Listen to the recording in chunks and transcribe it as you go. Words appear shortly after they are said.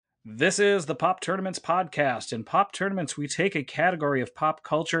This is the Pop Tournaments podcast. In Pop Tournaments, we take a category of pop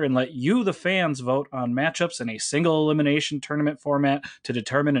culture and let you, the fans, vote on matchups in a single elimination tournament format to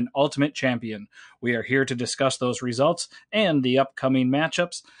determine an ultimate champion. We are here to discuss those results and the upcoming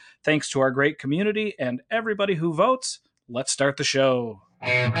matchups. Thanks to our great community and everybody who votes, let's start the show.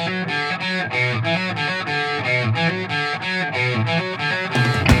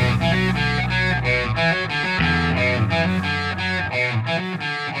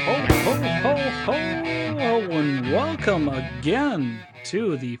 And welcome again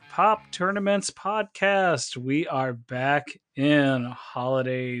to the Pop Tournaments podcast. We are back in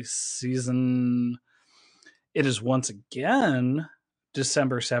holiday season. It is once again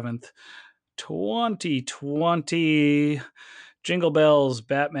December 7th, 2020. Jingle bells,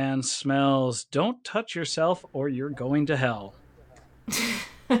 Batman smells. Don't touch yourself or you're going to hell.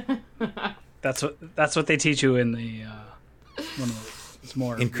 That's what they teach you in the it's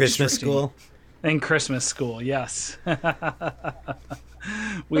more in Christmas school. In Christmas school, yes.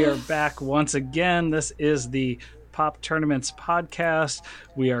 We are back once again. This is the Pop Tournaments podcast.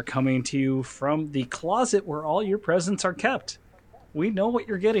 We are coming to you from the closet where all your presents are kept. We know what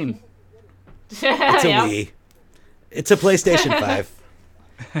you're getting. It's a Wii. It's a PlayStation 5.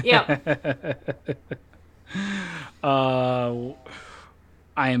 Yep.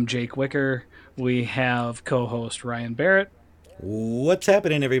 I am Jake Wicker. We have co-host Ryan Barrett. What's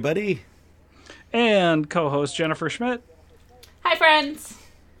happening, everybody? And co-host Jennifer Schmidt. Hi, friends.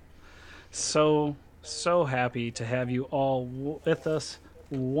 So happy to have you all with us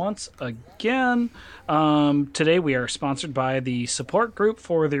once again. Today we are sponsored by the support group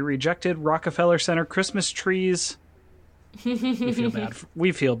for the rejected Rockefeller Center Christmas trees.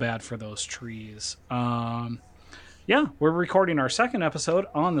 We feel bad for those trees. Yeah, we're recording our second episode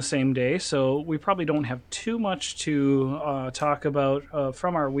on the same day, so we probably don't have too much to talk about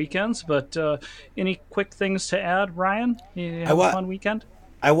from our weekends, but any quick things to add, Ryan? You have a fun weekend?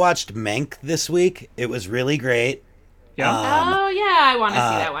 I watched Mank this week. It was really great. Yeah. I want to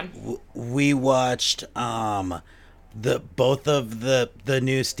see that one. We watched both of the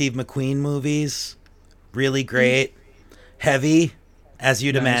new Steve McQueen movies. Really great. Heavy, as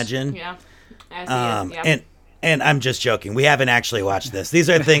you'd imagine. Yeah. Yeah. And I'm just joking. We haven't actually watched this. These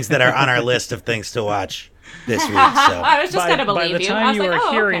are things that are on our list of things to watch this week. So I was just going to believe you. By the time you were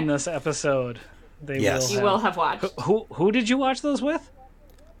hearing this episode, you will have watched. Who did you watch those with?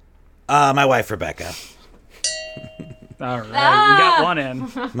 My wife, Rebecca. All right, we got one in.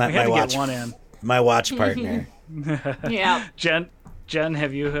 Get one in. My watch partner. Yeah. Jen,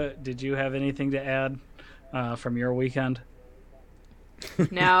 did you have anything to add from your weekend?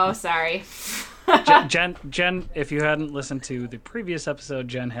 No, sorry. Jen, if you hadn't listened to the previous episode,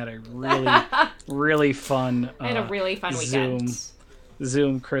 Jen had a really fun. I had a really fun weekend.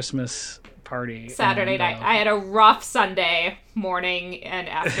 Zoom Christmas party. Saturday night. I had a rough Sunday morning and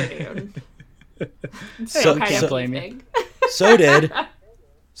afternoon. So can't blame you. So did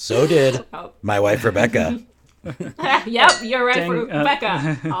my wife Rebecca. Yep, you're right.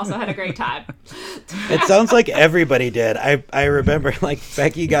 Rebecca also had a great time. It sounds like everybody did. I remember like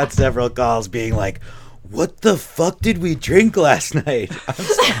Becky got several calls being like, "What the fuck did we drink last night?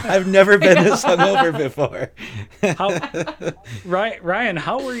 I've never been this hungover before." Ryan,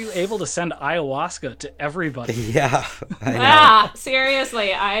 how were you able to send ayahuasca to everybody? Yeah, I know. Yeah,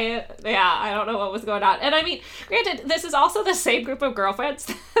 seriously, I don't know what was going on. And I mean, granted, this is also the same group of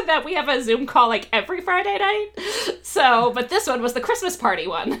girlfriends that we have a Zoom call like every Friday night. So, but this one was the Christmas party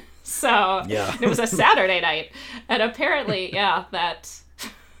one. So yeah. It was a Saturday night, and apparently, that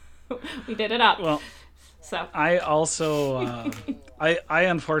we did it up. Well. So I also, I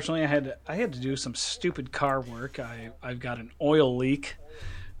unfortunately I had to do some stupid car work. I've got an oil leak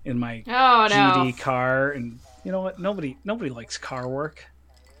in my GD car, and you know what? Nobody likes car work.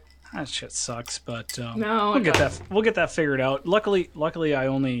 That shit sucks, but we'll get that figured out. Luckily, I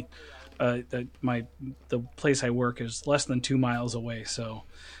only the place I work is less than 2 miles away, so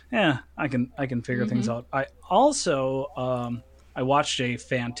yeah, I can figure things out. I also I watched a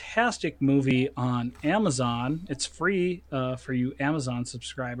fantastic movie on Amazon. It's free for you Amazon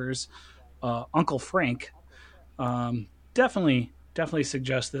subscribers. Uncle Frank. Definitely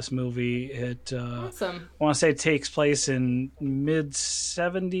suggest this movie. It awesome. I want to say it takes place in mid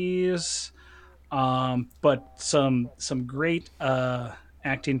 70s, but some great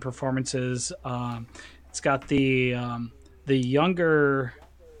acting performances. It's got the younger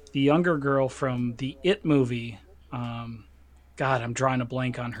girl from the It movie. God, I'm drawing a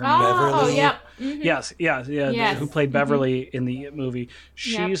blank on her name. Beverly. Oh, yep. Mm-hmm. Yes. Who played Beverly in the movie.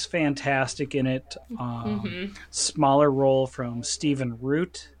 She's fantastic in it. Smaller role from Stephen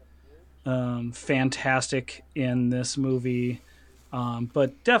Root. fantastic in this movie.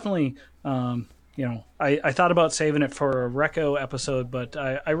 But definitely, I thought about saving it for a Reco episode, but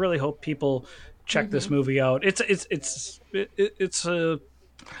I really hope people check this movie out. It's a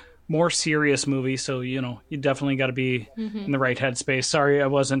more serious movie, so you definitely got to be in the right headspace. Sorry, I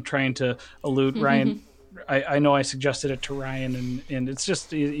wasn't trying to elude Ryan. I know I suggested it to Ryan, and it's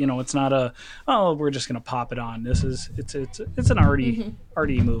just it's not we're just gonna pop it on. It's an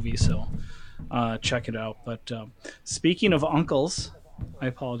arty movie, so check it out. But speaking of uncles, I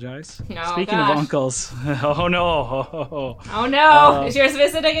apologize. Speaking of uncles, oh no, oh no, is yours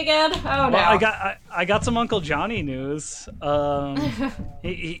visiting again? Oh no, I got some Uncle Johnny news.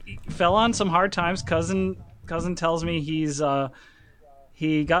 He fell on some hard times. Cousin tells me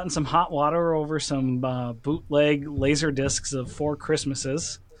he got in some hot water over some bootleg laser discs of 4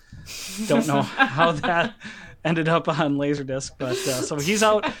 Christmases. Don't know how that ended up on Laserdisc, but so he's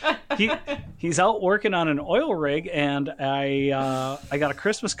out. He's out working on an oil rig, and I got a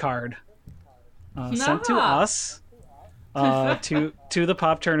Christmas card sent to us to the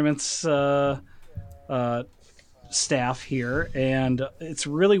Pop Tournaments staff here, and it's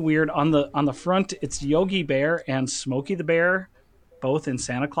really weird. On the front, it's Yogi Bear and Smokey the Bear, both in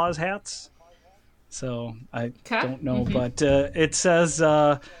Santa Claus hats. So I don't know, but it says,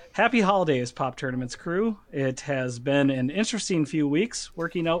 Happy Holidays, Pop Tournaments crew. It has been an interesting few weeks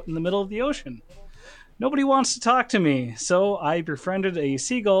working out in the middle of the ocean. Nobody wants to talk to me, so I befriended a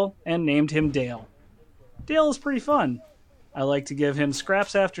seagull and named him Dale. Dale is pretty fun. I like to give him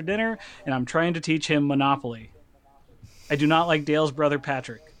scraps after dinner, and I'm trying to teach him Monopoly. I do not like Dale's brother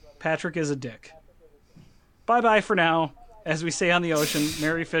Patrick. Patrick is a dick. Bye-bye for now. As we say on the ocean,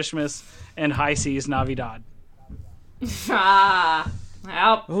 Merry Fishmas and High Seas Navidad.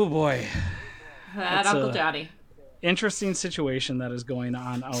 Well, oh boy, that Uncle Johnny. Interesting situation that is going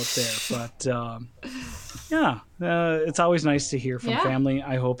on out there, but it's always nice to hear from family.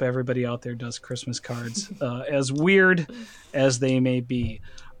 I hope everybody out there does Christmas cards, as weird as they may be.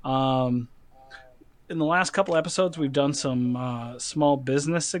 In the last couple episodes, we've done some small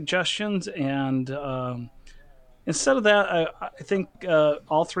business suggestions, and instead of that, I think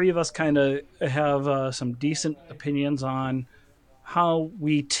all three of us kind of have some decent opinions on how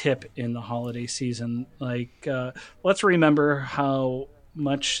we tip in the holiday season. Like, let's remember how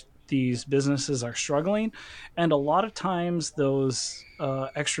much these businesses are struggling, and a lot of times those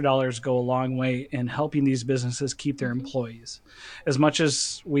extra dollars go a long way in helping these businesses keep their employees. As much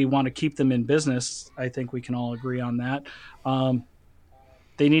as we want to keep them in business, I think we can all agree on that.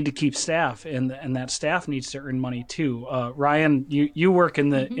 They need to keep staff, and that staff needs to earn money too. Ryan, you work in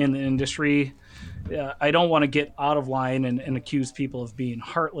the industry. I don't want to get out of line and accuse people of being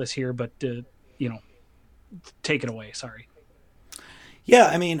heartless here, but take it away. Sorry. Yeah,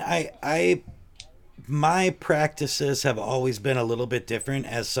 I mean, my practices have always been a little bit different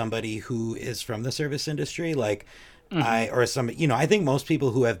as somebody who is from the service industry. Like, I think most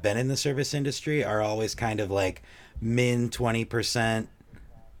people who have been in the service industry are always kind of like min 20%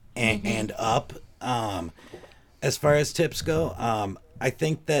 and up. As far as tips go, I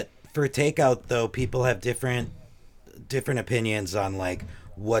think that for takeout, though, people have different opinions on like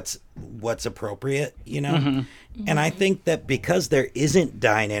what's appropriate, and I think that because there isn't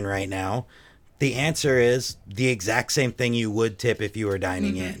dine-in right now, the answer is the exact same thing you would tip if you were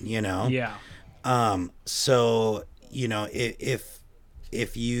dining in, Yeah. So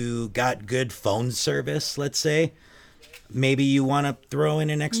if you got good phone service, let's say, maybe you want to throw in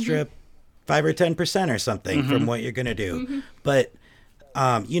an extra 5 or 10% or something from what you're gonna do, but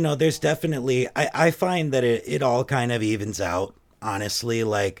there's definitely, I find that it all kind of evens out, honestly.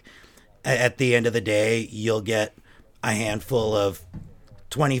 Like, at the end of the day, you'll get a handful of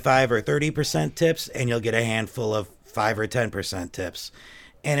 25 or 30% tips, and you'll get a handful of 5 or 10% tips,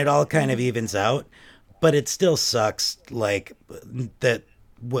 and it all kind of evens out. But it still sucks, like, that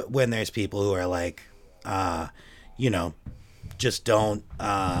when there's people who are like, just don't,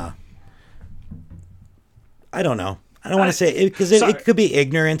 I don't know. I don't want to say it because it could be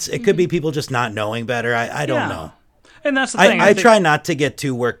ignorance. It could be people just not knowing better. I don't know. And that's the thing. I try not to get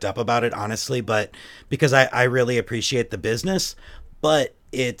too worked up about it, honestly, but because I really appreciate the business, but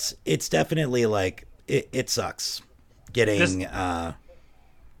it's definitely like it sucks getting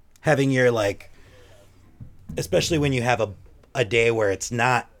having your, like, especially when you have a day where it's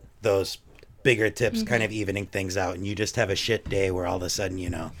not those bigger tips kind of evening things out, and you just have a shit day where all of a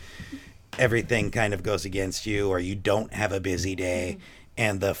sudden everything kind of goes against you, or you don't have a busy day,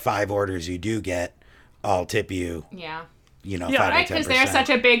 and the 5 orders you do get all tip you. Yeah. 5 or 10%. Right, because they're such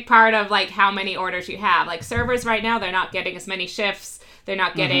a big part of like how many orders you have. Like servers right now, they're not getting as many shifts. They're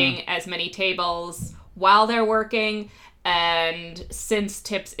not getting as many tables while they're working. And since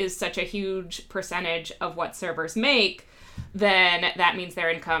tips is such a huge percentage of what servers make, then that means their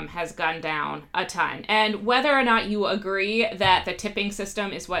income has gone down a ton. And whether or not you agree that the tipping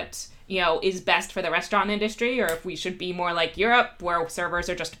system is what, is best for the restaurant industry, or if we should be more like Europe where servers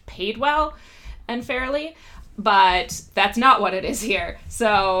are just paid well and fairly, but that's not what it is here.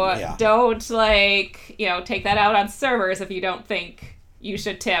 So don't take that out on servers if you don't think you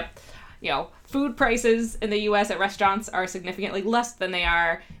should tip. Food prices in the U.S. at restaurants are significantly less than they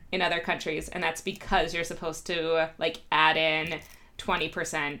are in other countries, and that's because you're supposed to add in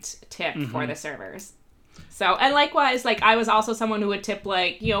 20% tip for the servers. So, and likewise, I was also someone who would tip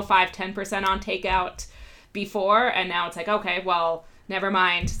 5-10% on takeout before, and now it's okay, well, never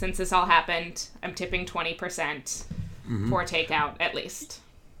mind, since this all happened, I'm tipping 20% for takeout at least.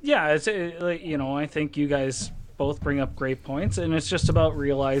 Yeah, it's I think you guys both bring up great points, and it's just about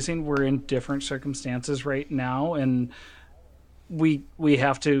realizing we're in different circumstances right now, and we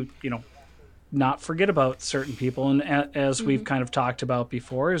have to not forget about certain people, and as we've kind of talked about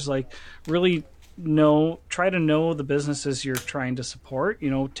before, is really try to know the businesses you're trying to support,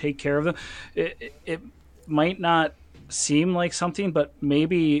 take care of them. It might not seem like something, but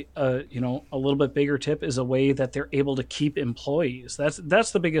maybe a little bit bigger tip is a way that they're able to keep employees.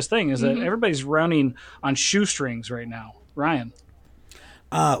 That's the biggest thing, is that everybody's running on shoestrings right now. Ryan,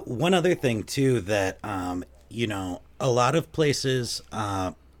 one other thing too, that a lot of places,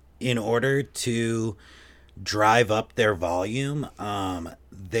 in order to drive up their volume,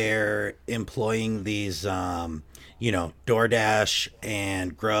 they're employing these DoorDash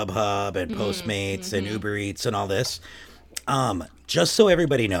and Grubhub and Postmates and Uber Eats and all this. Just so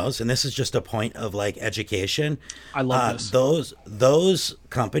everybody knows, and this is just a point of education. I love this. Those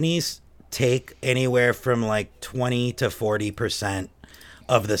companies take anywhere from 20 to 40%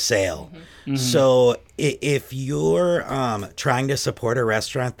 of the sale. So if you're trying to support a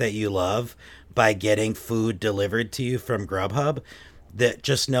restaurant that you love by getting food delivered to you from Grubhub, that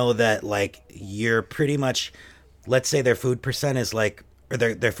just know that you're pretty much, let's say their food percent is or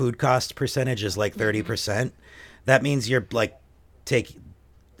their food cost percentage is 30%. That means you're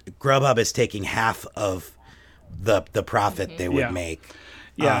Grubhub is taking half of the profit they would make.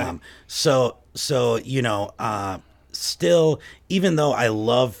 Yeah. Still, even though I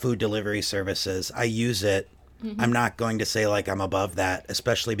love food delivery services, I use it. I'm not going to say I'm above that,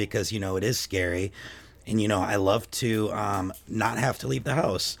 especially because, it is scary. And, I love to not have to leave the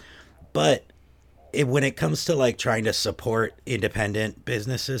house. But when it comes to trying to support independent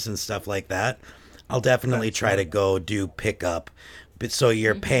businesses and stuff like that, I'll definitely try to go do pickup. But so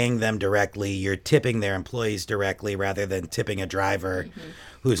you're paying them directly, you're tipping their employees directly rather than tipping a driver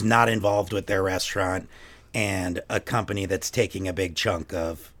who's not involved with their restaurant and a company that's taking a big chunk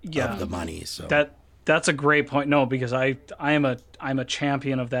of the money. So that's a great point. No, because I'm a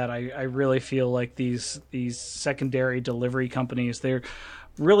champion of that. I really feel like these secondary delivery companies, they're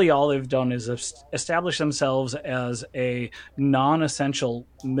really all they've done is establish themselves as a non-essential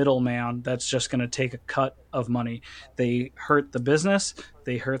middleman that's just going to take a cut of money. They hurt the business,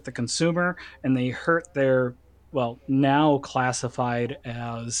 they hurt the consumer, and they hurt their, now classified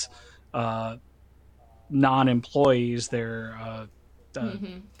as non-employees. They're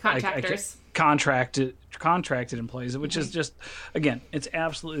contractors. Contracted employees, which is just, again, it's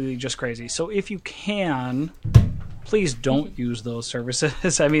absolutely just crazy. So if you can, please don't use those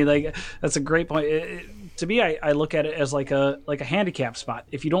services. I mean, that's a great point. To me, I look at it as like a handicap spot.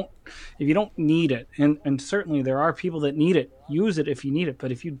 If you don't need it, and certainly there are people that need it, use it if you need it.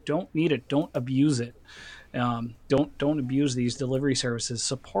 But if you don't need it, don't abuse it. Don't abuse these delivery services.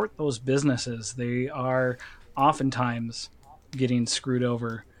 Support those businesses. They are oftentimes getting screwed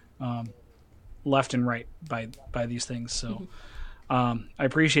over left and right by these things. So I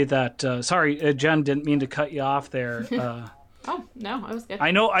appreciate that. Sorry, Jen, didn't mean to cut you off there. Oh no, I was good.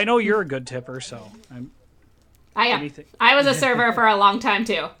 I know you're a good tipper, so I am. I was a server for a long time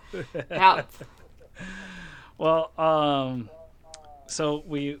too. Help. Well, so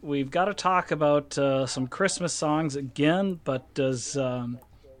we've got to talk about some Christmas songs again. But does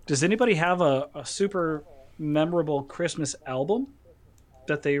anybody have a super memorable Christmas album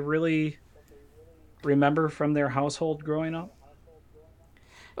that they really remember from their household growing up?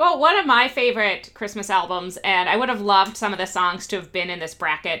 Well, one of my favorite Christmas albums, and I would have loved some of the songs to have been in this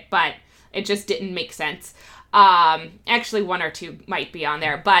bracket, but it just didn't make sense. Actually, one or two might be on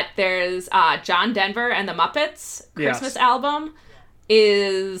there, but there's John Denver and the Muppets Christmas album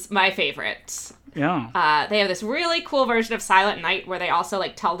is my favorite. Yeah. They have this really cool version of Silent Night where they also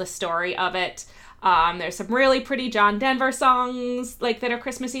tell the story of it. There's some really pretty John Denver songs like that are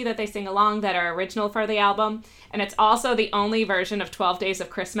Christmassy that they sing along that are original for the album. And it's also the only version of 12 Days of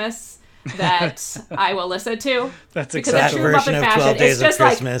Christmas that I will listen to. That's exactly that version of 12 Days of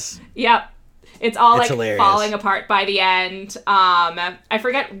Christmas. Like, yep. It's all like hilarious. Falling apart by the end. I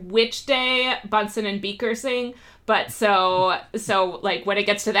forget which day Bunsen and Beaker sing, but so like when it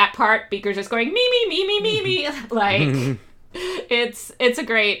gets to that part, Beaker's just going me. Like it's a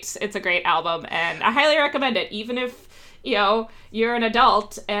great album, and I highly recommend it, even if you're an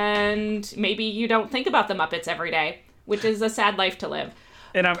adult and maybe you don't think about the Muppets every day, which is a sad life to live.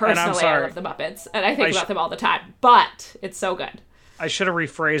 I'm sorry. I love the Muppets, and I think about them all the time, but it's so good. I should have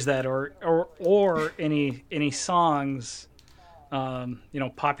rephrased that, or any songs,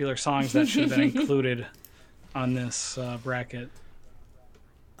 popular songs that should have been included on this bracket.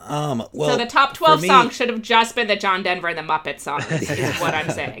 Well, so the top 12 songs should have just been the John Denver and the Muppet songs, is what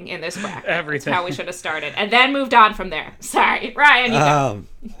I'm saying in this bracket. Everything. That's how we should have started, and then moved on from there. Sorry, Ryan.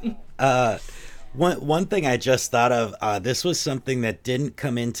 You go. One thing I just thought of. This was something that didn't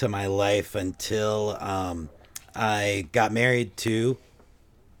come into my life until I got married to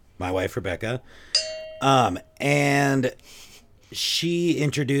my wife, Rebecca, and she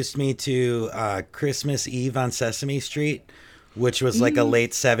introduced me to Christmas Eve on Sesame Street, which was like a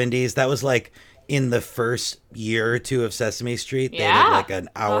late 70s. That was like in the first year or two of Sesame Street. They did like an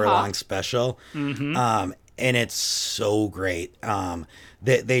hour-long special, and it's so great.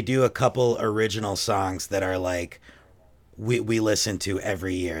 They do a couple original songs that are like we listen to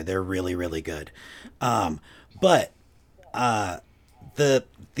every year. They're really, really good. But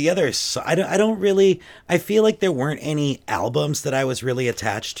the others, I don't really. I feel like there weren't any albums that I was really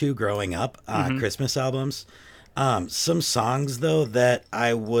attached to growing up. Christmas albums. Some songs though that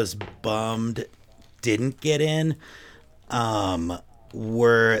I was bummed didn't get in.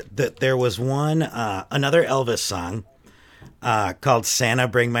 Were that there was one another Elvis song called "Santa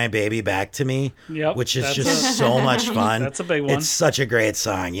Bring My Baby Back to Me," which is just so much fun. That's a big one. It's such a great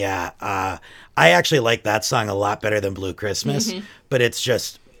song. Yeah. I actually like that song a lot better than Blue Christmas, but it's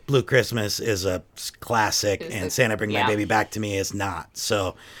just Blue Christmas is a classic and Santa Bring My Baby Back to Me is not.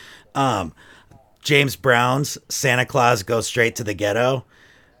 So, James Brown's Santa Claus Goes Straight to the Ghetto.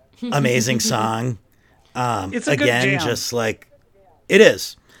 Amazing song. It's a good jam. Just like it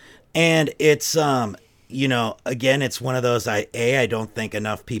is. And it's, again, it's one of those, I don't think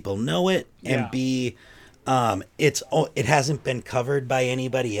enough people know it. And B, it hasn't been covered by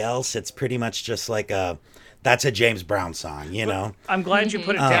anybody else. It's pretty much just like that's a James Brown song, know? I'm glad you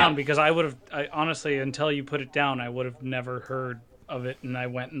put it down, because I honestly, until you put it down, I would have never heard of it, and I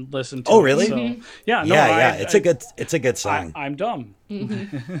went and listened to it. Oh, really? So, it's a good song. I'm dumb.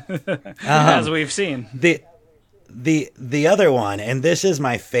 As we've seen. The other one, and this is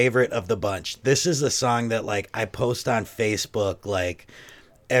my favorite of the bunch. This is a song that like I post on Facebook like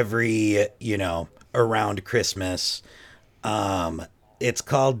every, around Christmas. It's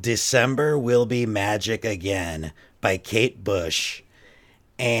called "December Will Be Magic Again" by Kate Bush.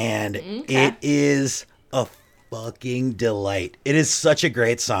 And it is a fucking delight. It is such a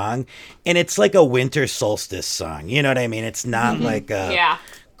great song, and it's like a winter solstice song. You know what I mean? It's not like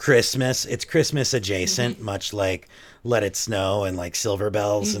Christmas. It's Christmas adjacent, much like "Let It Snow" and like "Silver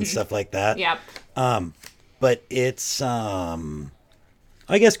Bells" and stuff like that. Yep. But it's I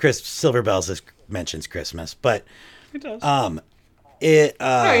guess Silver Bells mentions Christmas, but it does. What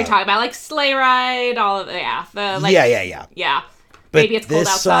are you talking about? Like Sleigh Ride, all of yeah. Yeah. But maybe it's cold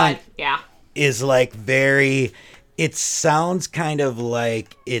outside. Yeah. Is like it sounds kind of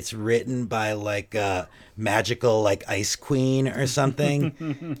like it's written by like a magical like ice queen or something.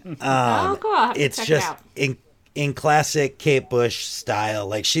 Cool. It's just in classic Kate Bush style.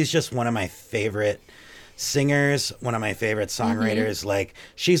 Like she's just one of my favorite singers, one of my favorite songwriters. Like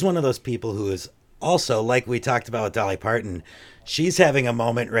she's one of those people who is also, like we talked about with Dolly Parton, she's having a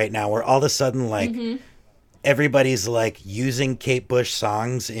moment right now where all of a sudden like everybody's like using Kate Bush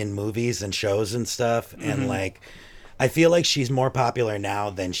songs in movies and shows and stuff. And like, I feel like she's more popular now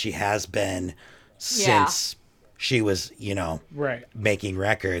than she has been since she was, making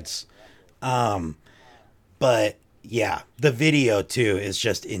records. But yeah, the video too is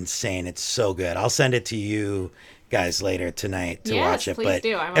just insane. It's so good. I'll send it to you guys later tonight to watch it. But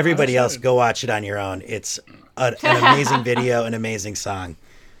everybody else, go watch it on your own. It's an amazing video, an amazing song.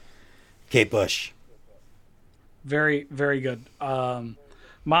 Kate Bush. Very, very good.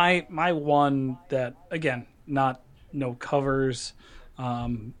 My one that, again, no covers,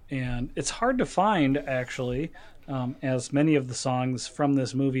 and it's hard to find, actually, as many of the songs from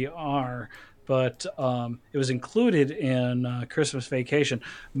this movie are. but it was included in Christmas Vacation.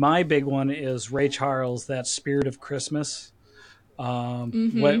 My big one is Ray Charles, that Spirit of Christmas.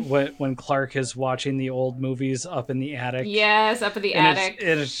 When Clark is watching the old movies up in the attic. Yes, up in the attic.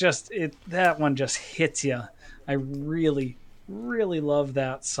 It's just that one just hits you. I really, really love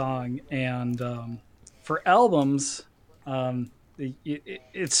that song. And for albums,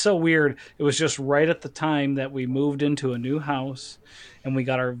 it's so weird. It was just right at the time that we moved into a new house, and we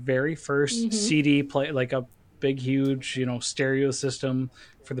got our very first CD play, like a big, huge, stereo system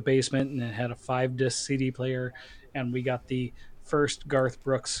for the basement, and it had a 5-disc CD player, and we got the first Garth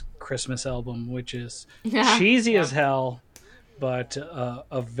Brooks Christmas album, which is cheesy as hell, but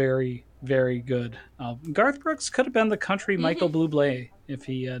a very, very good album. Garth Brooks could have been the country Michael Bublé if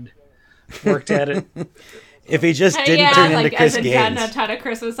he had worked at it. If he just didn't turn into Chris Gaines. Done a ton of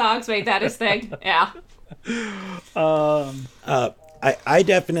Christmas songs, made that his thing. Yeah. I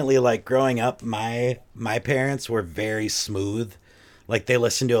definitely, like, growing up, my parents were very smooth. Like, they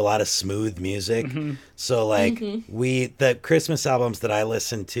listened to a lot of smooth music. So, like, the Christmas albums that I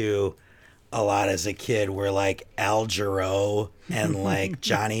listened to a lot as a kid were, like, Al Jarreau and, like,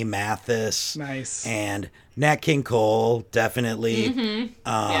 Johnny Mathis. Nice. And Nat King Cole, definitely.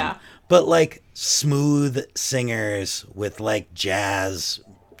 But, like, smooth singers with, like, jazz,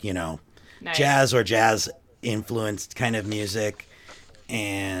 jazz or jazz-influenced kind of music.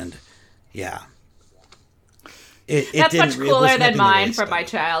 And, yeah. That's much cooler than mine from my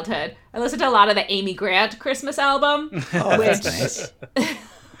childhood. I listened to a lot of the Amy Grant Christmas album. That's nice.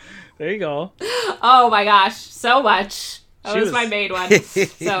 There you go. Oh my gosh, so much. That was my main one.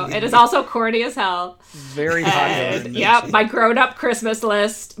 So it is also corny as hell. Very popular. Yep, my grown-up Christmas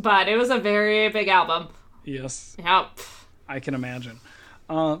list, but it was a very big album. Yes. Yep. I can imagine.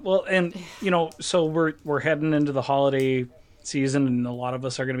 Well, and so we're heading into the holiday season, and a lot of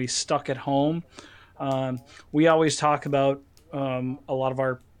us are going to be stuck at home. We always talk about a lot of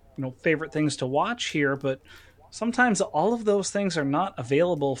our favorite things to watch here, but sometimes all of those things are not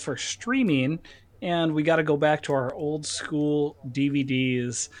available for streaming, and we got to go back to our old school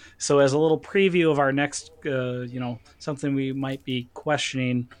DVDs. So as a little preview of our next, something we might be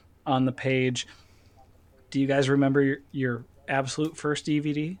questioning on the page, do you guys remember your absolute first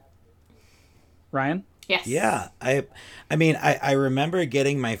DVD? Ryan? Yes. Yeah. I mean, I remember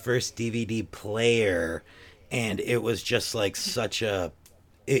getting my first DVD player, and it was just like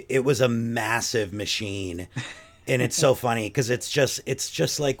it was a massive machine. And it's so funny because it's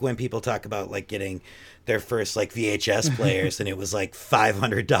just like when people talk about like getting their first like VHS players, and it was like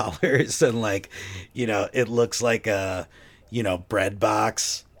 $500, and like, it looks like a, bread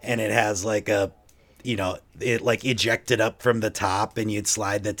box, and it has like a, it like ejected up from the top, and you'd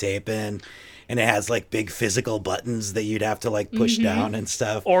slide the tape in. And it has like big physical buttons that you'd have to like push down and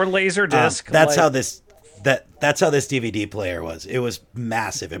stuff. Or laser disc. That's how this DVD player was. It was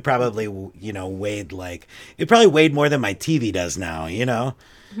massive. It probably weighed more than my TV does now.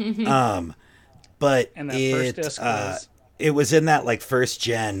 But and that first disc was... it was in that like first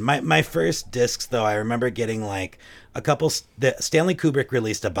gen. My first discs though, I remember getting like a couple. Stanley Kubrick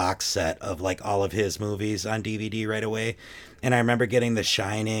released a box set of like all of his movies on DVD right away. And I remember getting The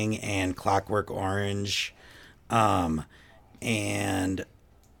Shining and Clockwork Orange. And I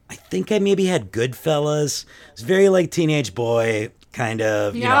think I maybe had Goodfellas. It was very like teenage boy kind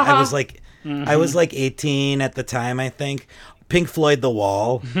of, I was like, I was like 18 at the time, I think. Pink Floyd, The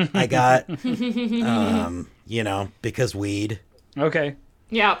Wall, I got, because weed. Okay.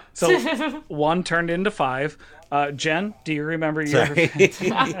 Yeah. So 1 turned into 5. Jen, do you remember your first?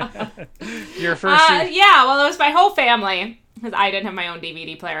 Yeah, well, it was my whole family. Because I didn't have my own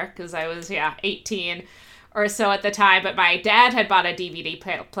DVD player because I was, 18 or so at the time. But my dad had bought a DVD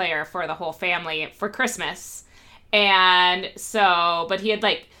player for the whole family for Christmas. And so, but he had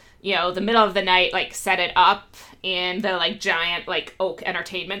like, the middle of the night, like set it up in the like giant like Oak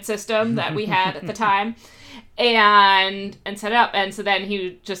entertainment system that we had at the time. And set it up. And so then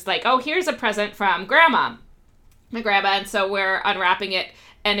he just like, oh, here's a present from my grandma. And so we're unwrapping it.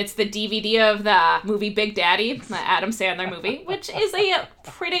 And it's the DVD of the movie Big Daddy, the Adam Sandler movie, which is a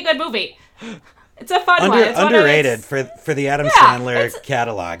pretty good movie. It's a fun one. It's underrated for the Adam Sandler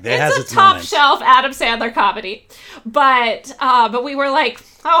catalog. It's a top shelf Adam Sandler comedy. But we were like,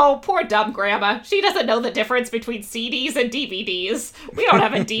 oh, poor dumb grandma. She doesn't know the difference between CDs and DVDs. We don't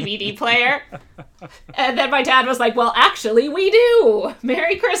have a DVD player. And then my dad was like, well, actually, we do.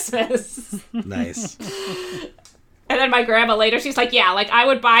 Merry Christmas. Nice. And then my grandma later, she's like, yeah, like I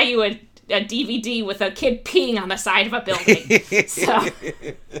would buy you a DVD with a kid peeing on the side of a building. So,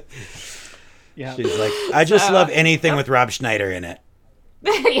 yeah. She's like, I just love anything with Rob Schneider in it.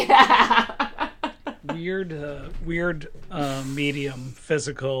 Yeah. weird medium,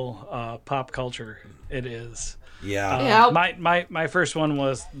 physical pop culture it is. Yeah. My first one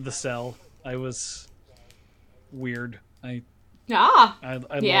was The Cell. I was weird. I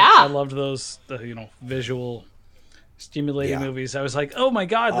loved those visual stimulating movies. I was like, oh my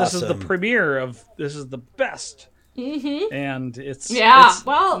god, this is the premiere of this is the best. Mm-hmm. And it's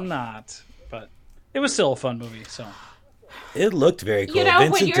not, but it was still a fun movie. So it looked very cool.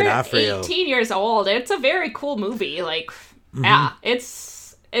 Vincent when you're D'Onofrio. 18 years old, it's a very cool movie. Like,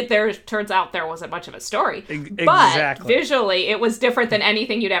 turns out there wasn't much of a story. Exactly. But visually, it was different than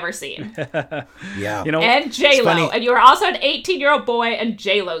anything you'd ever seen. Yeah. And J-Lo. And you were also an 18-year-old boy, and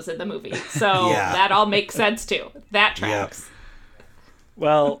J-Lo's in the movie. So that all makes sense, too. That tracks. Yeah.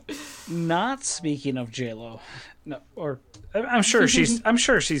 Well, not speaking of J-Lo, I'm sure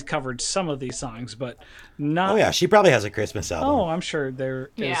she's covered some of these songs, but not... Oh, yeah. She probably has a Christmas album. Oh, I'm sure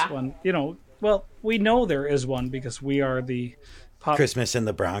there is one. Well, we know there is one because we are the... Christmas in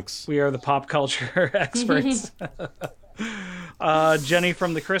the Bronx. We are the pop culture experts. Jenny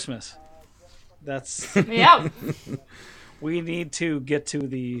from the Christmas. That's We need to get to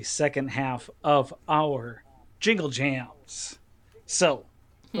the second half of our Jingle Jams. So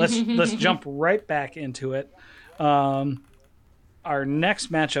let's jump right back into it. Our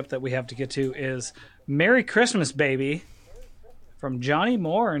next matchup that we have to get to is Merry Christmas, Baby from Johnny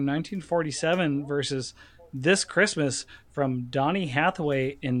Moore in 1947 versus This Christmas from Donny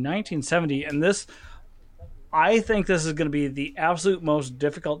Hathaway in 1970. And I think this is going to be the absolute most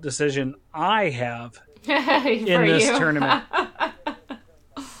difficult decision I have in this tournament.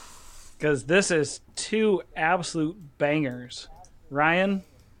 Because this is two absolute bangers. Ryan,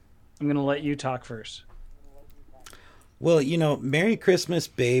 I'm going to let you talk first. Well, Merry Christmas,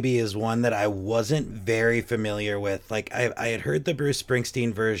 Baby is one that I wasn't very familiar with. Like, I had heard the Bruce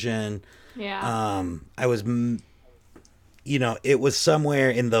Springsteen version. Yeah. I was, it was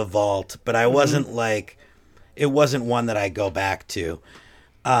somewhere in the vault, but I wasn't it wasn't one that I go back to.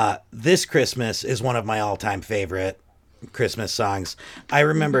 This Christmas is one of my all-time favorite Christmas songs. I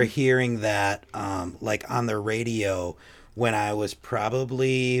remember hearing that, on the radio when I was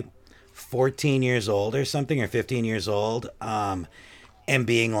probably 14 years old or something, or 15 years old, and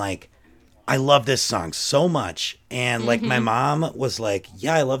being like, I love this song so much. And my mom was like,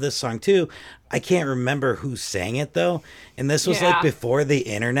 yeah, I love this song too. I can't remember who sang it though. And this was before the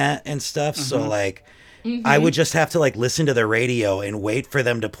internet and stuff. So I would just have to listen to the radio and wait for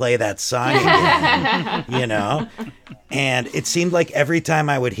them to play that song again, And it seemed like every time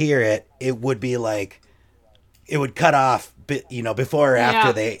I would hear it, it would be it would cut off, before or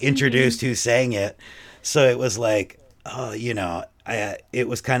after they introduced who sang it. So it was it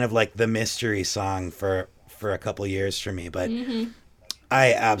was kind of like the mystery song for a couple years for me, but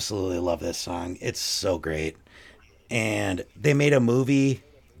I absolutely love this song. It's so great. And they made a movie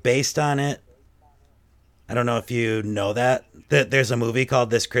based on it. I don't know if you know that there's a movie called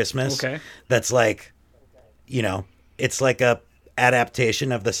This Christmas. Okay. That's it's like a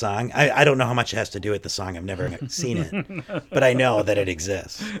adaptation of the song. I don't know how much it has to do with the song. I've never seen it, but I know that it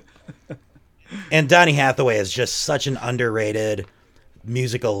exists. And Donny Hathaway is just such an underrated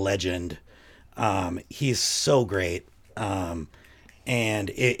musical legend. He's so great. And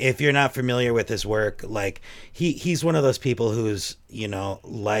if you're not familiar with his work, he's one of those people whose,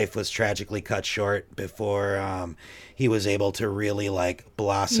 life was tragically cut short before he was able to really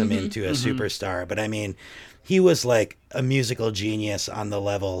blossom into a superstar. But I mean, he was a musical genius on the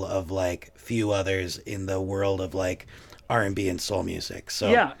level of few others in the world of R&B and soul music. So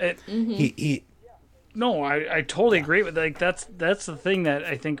yeah, he no, I totally agree with that's the thing that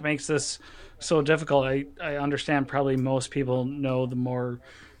I think makes this so difficult. I understand probably most people know the more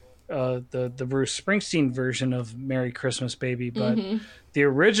the Bruce Springsteen version of Merry Christmas, Baby, but the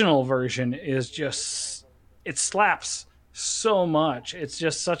original version is just, it slaps so much. It's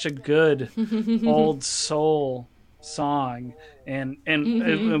just such a good old soul song, and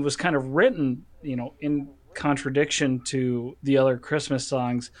it was kind of written, in contradiction to the other Christmas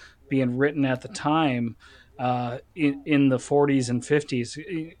songs being written at the time, in the 40s and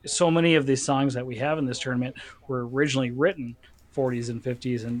 50s. So many of these songs that we have in this tournament were originally written 40s and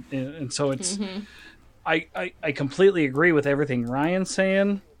 50s, and so it's I completely agree with everything Ryan's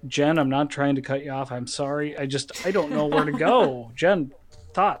saying. Jen, I'm not trying to cut you off. I'm sorry. I don't know where to go. Jen,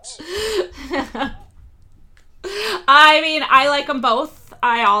 thoughts? I mean, I like them both.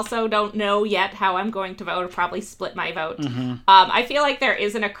 I also don't know yet how I'm going to vote. I'll probably split my vote. I feel like there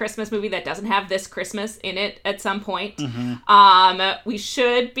isn't a Christmas movie that doesn't have This Christmas in it at some point. We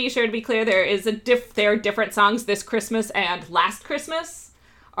should be sure to be clear. There are different songs. This Christmas and Last Christmas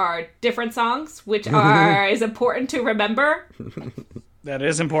are different songs, which is important to remember. That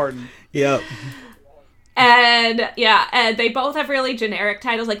is important. Yep. And and they both have really generic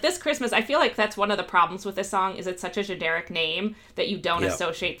titles. Like This Christmas, I feel like that's one of the problems with this song is it's such a generic name that you don't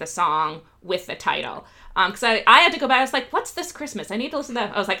associate the song with the title. Because I had to go back. I was like, "What's This Christmas?" I need to listen to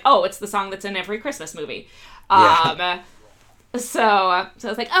that. I was like, "Oh, it's the song that's in every Christmas movie." So I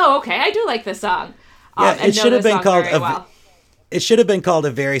was like, "Oh, okay, I do like this song." It should have been called It should have been called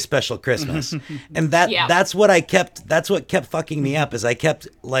A Very Special Christmas. And that's what kept fucking me up is I kept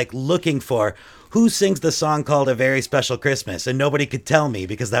like looking for who sings the song called A Very Special Christmas, and nobody could tell me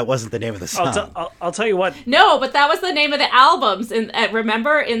because that wasn't the name of the song. I'll tell you what. No, but that was the name of the albums. And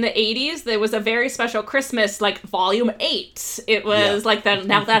remember, in the 80s, there was A Very Special Christmas, like Volume 8. It was like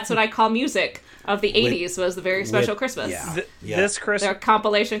now that's what I call music of the 80s was The Very Special Christmas. This Christmas, their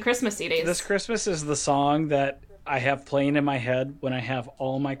compilation Christmas CDs. This Christmas is the song that I have playing in my head when I have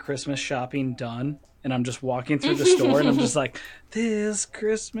all my Christmas shopping done, and I'm just walking through the store, and I'm just like, this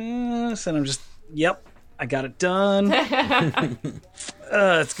Christmas, and I'm just, yep, I got it done.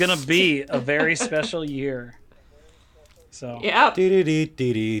 It's gonna be a very special year. So yeah. But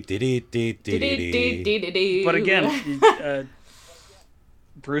again,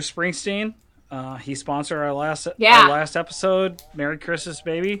 Bruce Springsteen. He sponsored our last episode. Merry Christmas,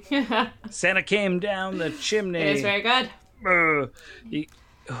 baby. Santa came down the chimney. It is very good. The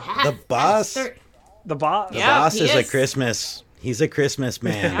boss. The boss. The boss is a Christmas. He's a Christmas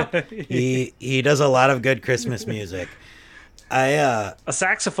man. He does a lot of good Christmas music. A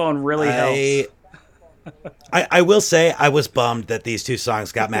saxophone really helps. I will say I was bummed that these two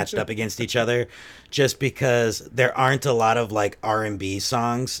songs got matched up against each other, just because there aren't a lot of like R&B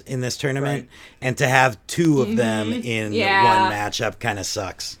songs in this tournament, and to have two of them in one matchup kind of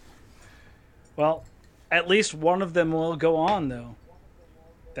sucks. Well, at least one of them will go on though.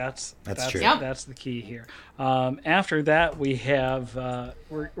 That's true. That's the key here. After that, we have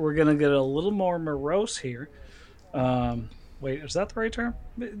we're gonna get a little more morose here. Wait, is that the right term?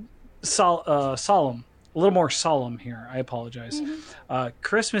 Solemn. A little more solemn here. I apologize.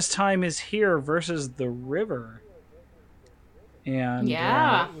 Christmas Time Is Here versus The River. And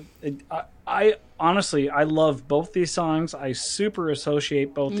I honestly, I love both these songs. I super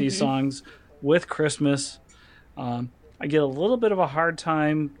associate both these songs with Christmas. I get a little bit of a hard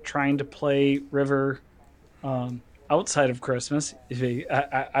time trying to play River outside of Christmas.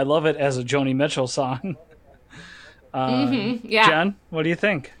 I love it as a Joni Mitchell song. Jen, what do you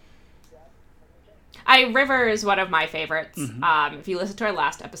think? River is one of my favorites. If you listen to our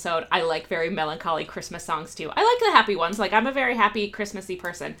last episode, I like very melancholy Christmas songs too. I like the happy ones. Like I'm a very happy Christmassy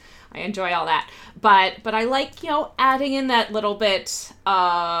person. I enjoy all that. But I like, adding in that little bit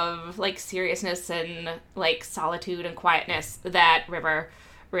of like seriousness and like solitude and quietness that River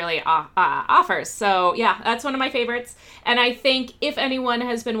really offers. So yeah, that's one of my favorites. And I think if anyone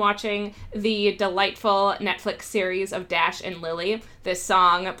has been watching the delightful Netflix series of Dash and Lily, this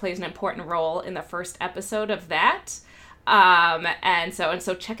song plays an important role in the first episode of that. And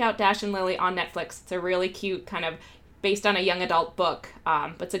so check out Dash and Lily on Netflix. It's a really cute kind of based on a young adult book.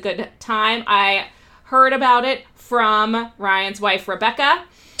 But it's a good time. I heard about it from Ryan's wife, Rebecca.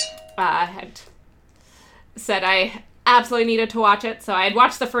 Had said I absolutely needed to watch it. So I had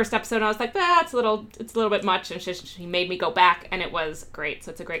watched the first episode and I was like, it's a little bit much. And she made me go back and it was great.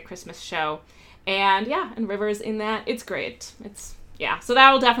 So it's a great Christmas show. And and River's in that. It's great. So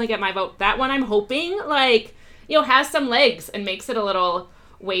that will definitely get my vote. That one I'm hoping has some legs and makes it a little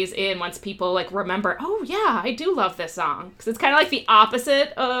ways in once people like remember, oh yeah, I do love this song. Because it's kind of like the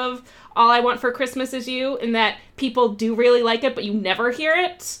opposite of All I Want for Christmas Is You, in that people do really like it, but you never hear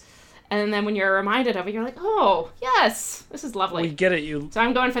it. And then when you're reminded of it, you're like, oh, yes, this is lovely. We get it. So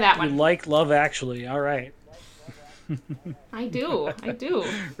I'm going for that one. You like Love Actually. All right. I do.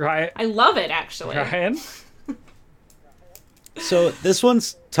 Ryan? I love it, actually. Ryan? So this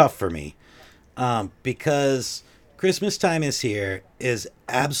one's tough for me because Christmas Time Is Here is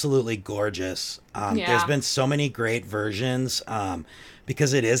absolutely gorgeous. There's been so many great versions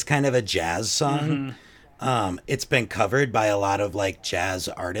because it is kind of a jazz song. It's been covered by a lot of like jazz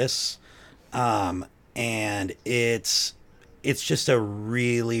artists. And it's just a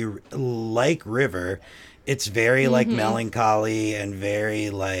really, like River, it's very like melancholy and very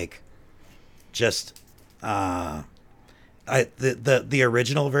like just the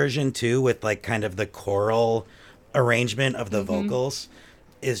original version too, with like kind of the choral arrangement of the vocals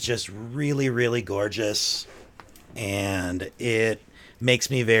is just really, really gorgeous, and it makes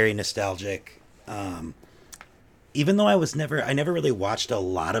me very nostalgic. Even though I never really watched a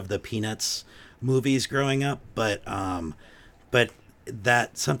lot of the Peanuts movies growing up, but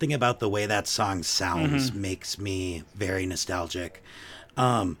that something about the way that song sounds makes me very nostalgic.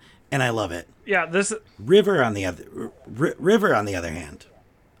 And I love it. Yeah, River on the other hand,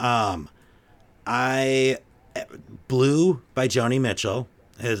 Blue by Joni Mitchell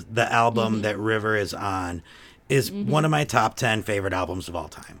is the album that River is on, is one of my top 10 favorite albums of all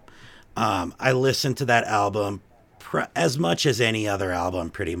time. I listen to that album as much as any other album,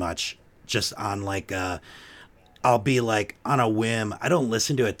 pretty much, just on like I'll be like on a whim. I don't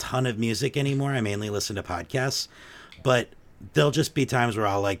listen to a ton of music anymore. I mainly listen to podcasts, but there'll just be times where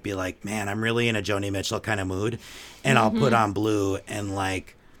I'll like be like, man, I'm really in a Joni Mitchell kind of mood, and I'll put on Blue, and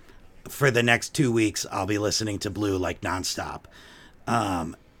like for the next 2 weeks I'll be listening to Blue like nonstop.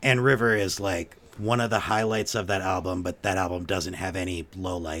 And River is like one of the highlights of that album, but that album doesn't have any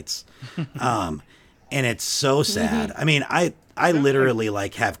lowlights. And it's so sad. I mean, I literally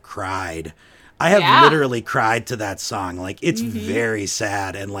like have cried. I have literally cried to that song. Like, it's very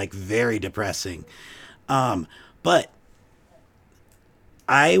sad and like very depressing. But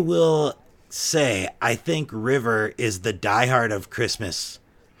I will say, I think River is the diehard of Christmas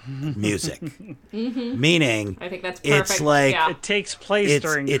music. Meaning, I think that's perfect. It's like it takes place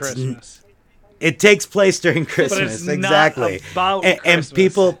during Christmas. It takes place during Christmas, exactly. And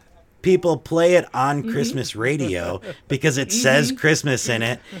people play it on Christmas radio because it says Christmas in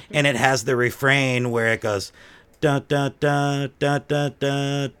it, and it has the refrain where it goes da da da da da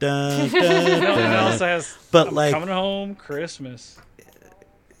da da. It also has but like coming home Christmas.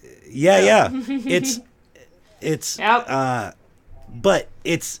 Yeah. It's but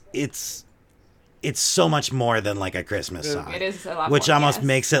it's so much more than like a Christmas song. It is a lot which more, almost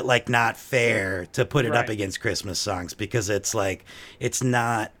makes it like not fair to put it up against Christmas songs, because it's like it's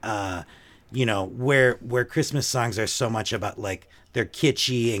not you know, where Christmas songs are so much about like they're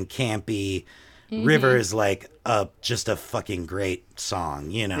kitschy and campy. River is like just a fucking great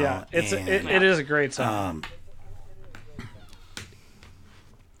song, you know. Yeah, it is a great song.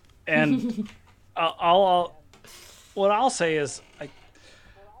 And what I'll say is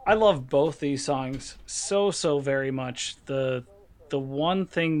I love both these songs so very much. The one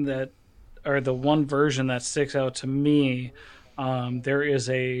thing that, or the one version that sticks out to me, there is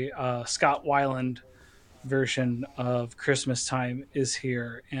a Scott Weiland version of Christmas Time Is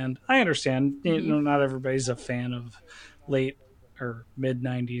Here, and I understand not everybody's a fan of late or mid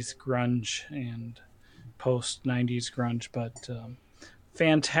 90s grunge and post 90s grunge, but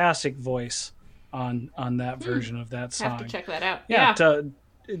fantastic voice on that version of that song. Have to check that out. Yeah.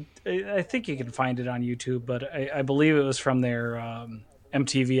 I think you can find it on YouTube, but I believe it was from their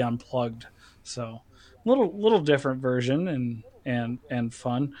MTV Unplugged. So little different version and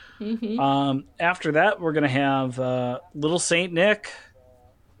fun. After that, we're gonna have Little Saint Nick.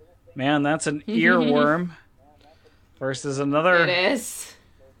 Man, that's an earworm. Versus another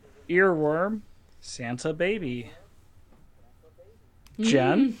earworm, Santa Baby.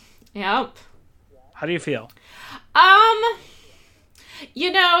 Jen? Yep. How do you feel?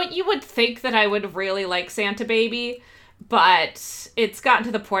 You know, you would think that I would really like Santa Baby, but it's gotten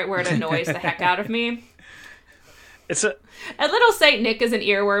to the point where it annoys the heck out of me. And Little Saint Nick is an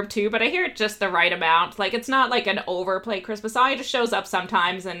earworm too, but I hear it just the right amount. Like, it's not like an overplayed Christmas song. It just shows up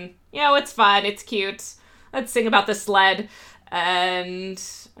sometimes, and you know, it's fun, it's cute. Let's sing about the sled, and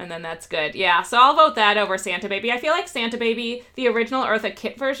then that's good. Yeah, so I'll vote that over Santa Baby. I feel like Santa Baby, the original Eartha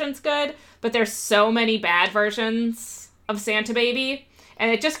Kitt version's good, but there's so many bad versions of Santa Baby,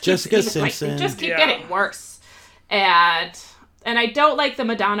 and it just keeps getting worse. And I don't like the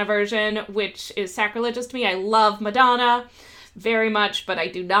Madonna version, which is sacrilegious to me. I love Madonna very much, but I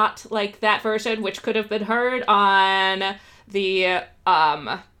do not like that version, which could have been heard on the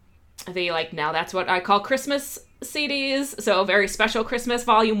like, Now That's What I Call Christmas CDs. So Very Special Christmas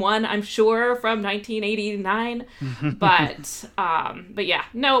Volume 1, I'm sure, from 1989. But yeah,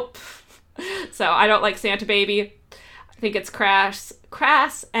 nope. So I don't like Santa Baby. I think it's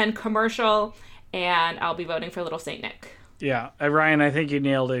crass and commercial, and I'll be voting for Little Saint Nick. Yeah, Ryan, I think you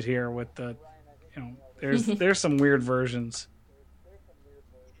nailed it here with the, you know, there's some weird versions.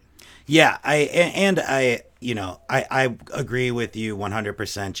 Yeah, I agree with you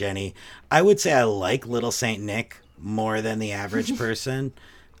 100%, Jenny. I would say I like Little Saint Nick more than the average person.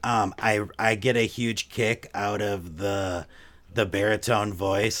 I get a huge kick out of the baritone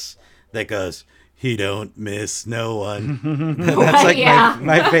voice that goes, "He don't miss no one." That's like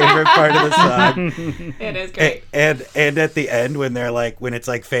my favorite part of the song. It is great. And at the end when it's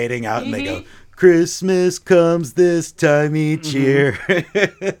like fading out and they go, "Christmas comes this time each year."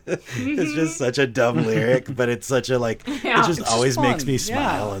 It's just such a dumb lyric, but it's such a it just always makes me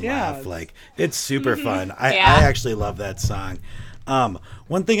smile and laugh. Like, it's super fun. I actually love that song.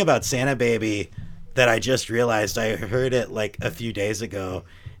 One thing about Santa Baby that I just realized, I heard it like a few days ago,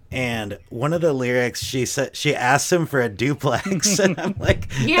 and one of the lyrics, she said she asked him for a duplex, and I'm like,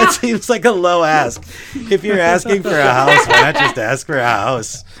 that seems like a low ask. If you're asking for a house, why not just ask for a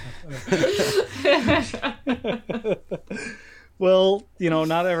house? Well,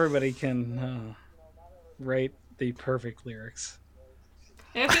 not everybody can write the perfect lyrics.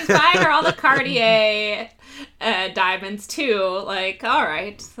 If he's buying her all the Cartier diamonds too, like, all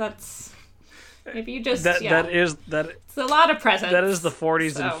right, that's maybe you just that is it's a lot of presents. That is the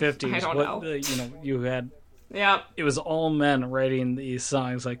 40s and 50s. I don't know. You had. Yeah. It was all men writing these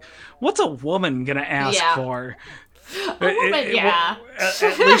songs. Like, what's a woman gonna ask for? A woman,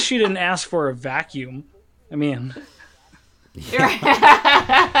 at least she didn't ask for a vacuum. I mean.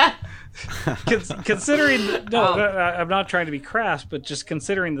 Considering I'm not trying to be crass, but just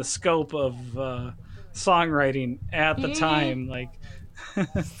considering the scope of songwriting at the time, like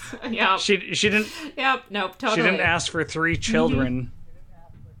she didn't nope, totally. She didn't ask for 3 children.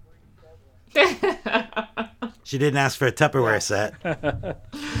 She didn't ask for a Tupperware set.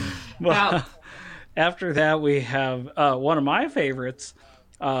 Well, after that we have one of my favorites,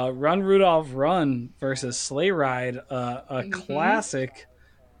 Run Rudolph Run versus Sleigh Ride, a classic.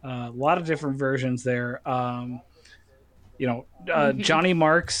 A lot of different versions there. Johnny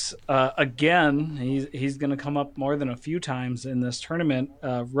Marks, again, he's going to come up more than a few times in this tournament,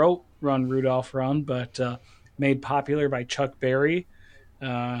 wrote Run Rudolph Run, but made popular by Chuck Berry,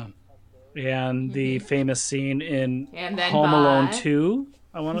 and the famous scene in Home Alone 2,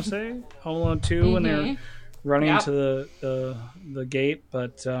 I want to say. Home Alone 2 when they're running to the gate.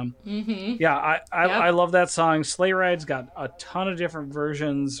 But I love that song. Sleigh Ride's got a ton of different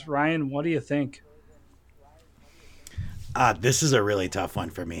versions. Ryan, what do you think? This is a really tough one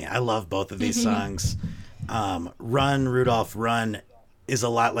for me. I love both of these songs. Run Rudolph Run is a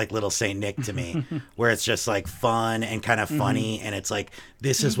lot like Little Saint Nick to me, where it's just like fun and kind of funny, and it's like,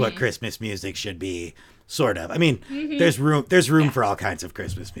 this is what Christmas music should be. Sort of. I mean, there's room for all kinds of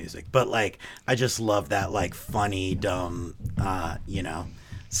Christmas music, but like, I just love that like funny, dumb,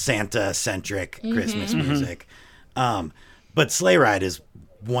 Santa-centric Christmas music. But Sleigh Ride is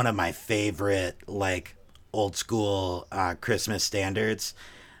one of my favorite like old school Christmas standards.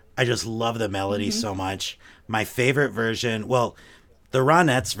 I just love the melody so much. My favorite version, well, the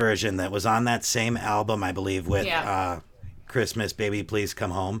Ronettes version that was on that same album, I believe, with Christmas Baby Please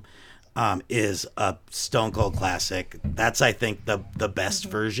Come Home. Is a stone cold classic. That's, I think, the best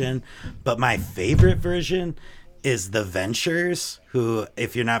version. But my favorite version is the Ventures, who,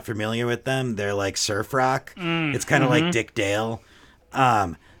 if you're not familiar with them, they're like surf rock. It's kind of like Dick Dale.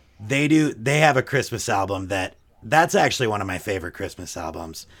 They have a Christmas album that's actually one of my favorite Christmas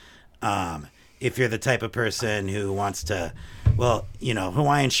albums. If you're the type of person who wants to,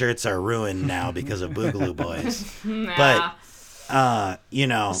 Hawaiian shirts are ruined now because of Boogaloo Boys. But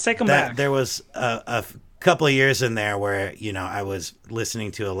Let's take 'em back. There was a couple of years in there where, I was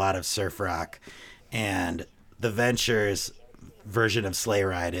listening to a lot of surf rock, and the Ventures version of Sleigh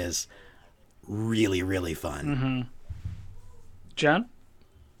Ride is really, really fun. Jen?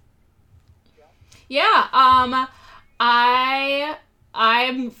 Yeah,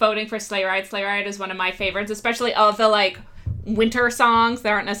 I'm voting for Sleigh Ride. Sleigh Ride is one of my favorites, especially of the like winter songs. They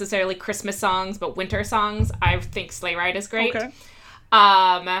aren't necessarily Christmas songs, but winter songs. I think Sleigh Ride is great. Okay.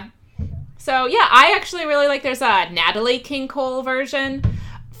 So yeah, I actually really like, there's a Natalie King Cole version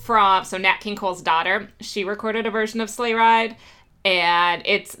so Nat King Cole's daughter. She recorded a version of Sleigh Ride, and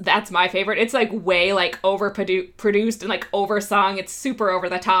that's my favorite. It's like way like produced and like oversung. It's super over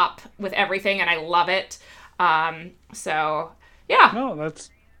the top with everything, and I love it. So yeah. No, that's.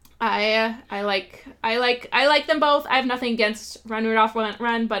 I like them both. I have nothing against Run Rudolph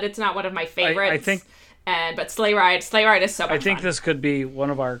Run, but it's not one of my favorites. I think. But Sleigh Ride is so much fun. I think this could be one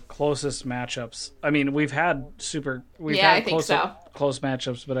of our closest matchups. I mean, we've had close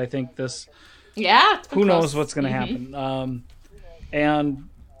matchups, but I think this. Yeah. Who knows what's going to happen? And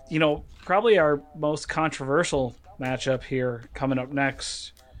probably our most controversial matchup here coming up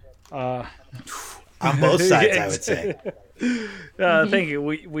next. On both sides, I would say. Thank you.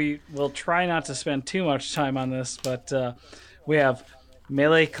 We will try not to spend too much time on this, but we have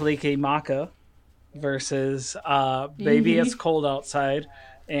Mele Kalikimaka versus Baby It's Cold Outside,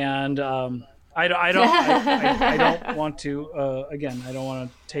 and I don't want to again, I don't want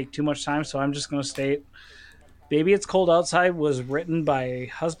to take too much time, so I'm just going to state Baby It's Cold Outside was written by a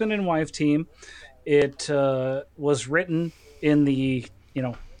husband and wife team. It was written in the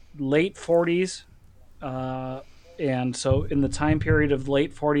late 40s, and so in the time period of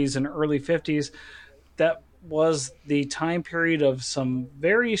late 40s and early 50s, that was the time period of some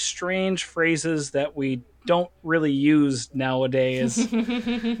very strange phrases that we don't really use nowadays.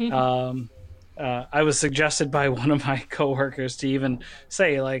 I was suggested by one of my coworkers to even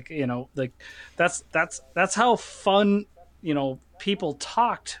say, like, that's how fun, people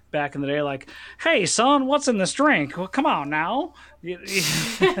talked back in the day. Like, hey, son, what's in this drink? Well, come on now.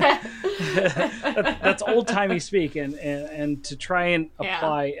 That's old timey speak, and to try and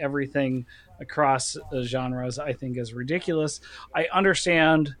apply everything across genres, I think is ridiculous. I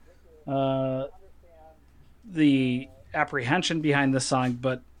understand the apprehension behind the song,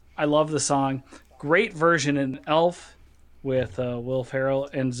 but I love the song. Great version in Elf with Will Ferrell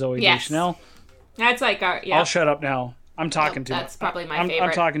and Zooey Deschanel. That's like our. Yeah. I'll shut up now. I'm talking too much. That's probably my favorite.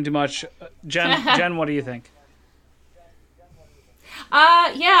 I'm talking too much. Jen, what do you think?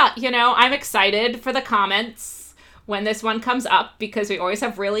 Yeah, I'm excited for the comments when this one comes up because we always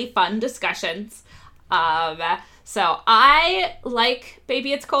have really fun discussions. So I like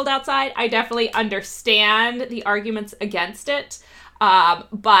Baby It's Cold Outside. I definitely understand the arguments against it.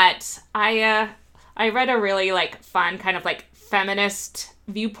 But I read a really fun kind of feminist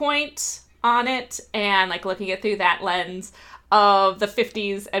viewpoint on it, and looking at through that lens of the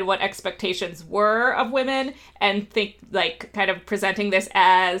 50s and what expectations were of women, and think kind of presenting this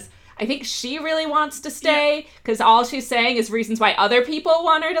as, I think she really wants to stay because all she's saying is reasons why other people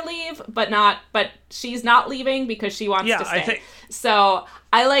want her to leave, but she's not leaving because she wants to stay. So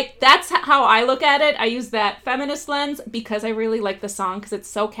that's how I look at it. I use that feminist lens because I really like the song because it's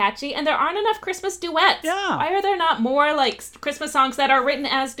so catchy, and there aren't enough Christmas duets. Yeah. Why are there not more Christmas songs that are written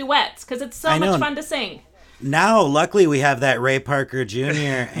as duets? Because it's so much fun to sing. Now, luckily, we have that Ray Parker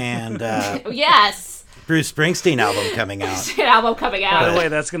Jr. and yes, Bruce Springsteen album coming out. By the way,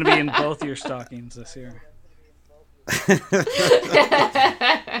 that's going to be in both your stockings this year.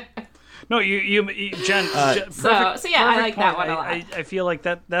 No, you Jen. So I like that one a lot. I feel like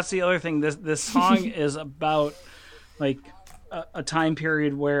that's the other thing. This song is about a time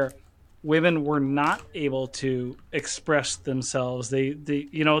period where women were not able to express themselves. They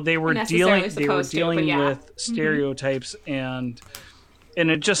were dealing with stereotypes and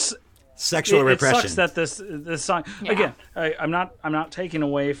it just sexual repression. It sucks that this song again. I'm not taking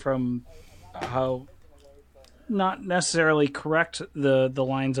away from how not necessarily correct the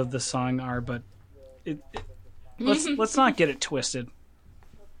lines of the song are, but let's not get it twisted.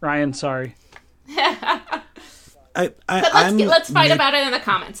 Ryan, sorry. Let's fight about it in the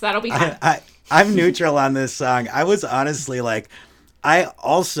comments. That'll be fun. I'm neutral on this song. I was honestly I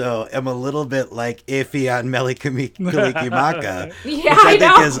also am a little bit iffy on Mele Kalikimaka. Yeah, which I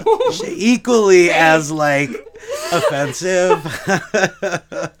think is equally as offensive.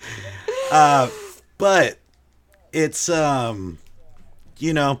 But it's we'll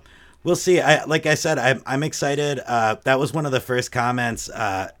see. Like I said, I'm excited. That was one of the first comments.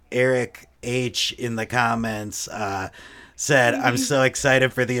 Eric H in the comments said, "I'm so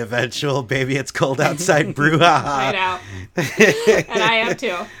excited for the eventual Baby It's Cold Outside brouhaha." I know, and I am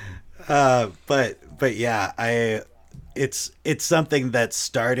too. But yeah, it's something that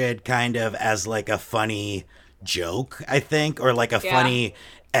started kind of as a funny joke, I think, or a funny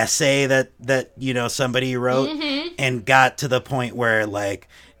essay that somebody wrote, and got to the point where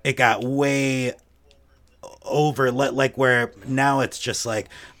it got way over, where now it's just a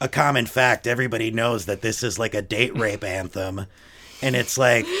common fact. Everybody knows that this is a date rape anthem, and it's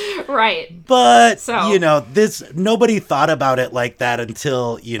right. But this, nobody thought about it like that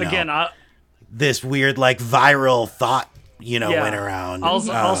until again this weird viral thought went around.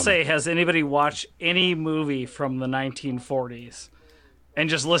 I'll say, has anybody watched any movie from the 1940s and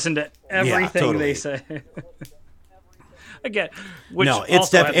just listen to everything they say? Again, which no, it's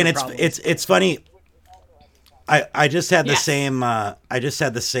definitely, and it's funny. I just had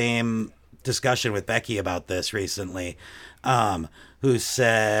the same discussion with Becky about this recently, who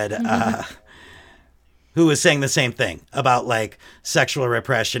said who was saying the same thing about sexual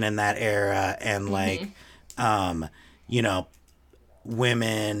repression in that era, and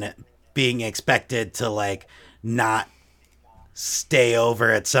women being expected to not stay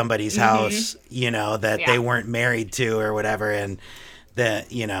over at somebody's house, that they weren't married to or whatever, and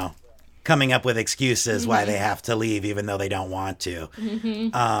that coming up with excuses why they have to leave even though they don't want to.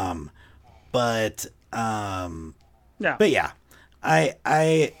 But yeah,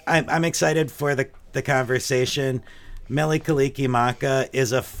 I'm excited for the conversation. Mele Kalikimaka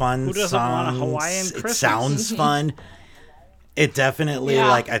is a fun Who doesn't song. want a Hawaiian Christmas? It sounds fun. It definitely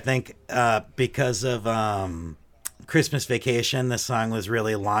I think because of Christmas Vacation, the song was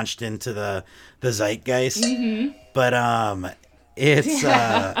really launched into the zeitgeist. But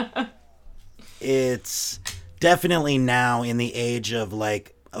it's definitely now in the age of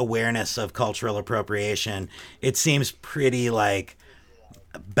like awareness of cultural appropriation, it seems pretty like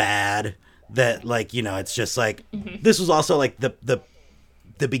bad that like, you know, it's just like this was also like the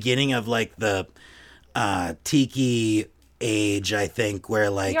beginning of like the tiki age, I think, where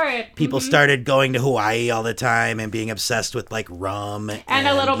like people started going to Hawaii all the time and being obsessed with like rum and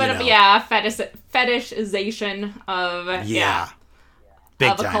a little bit of fetishization of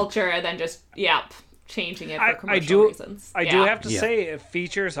big of a time. culture, and then just changing it for commercial reasons. I do have to say it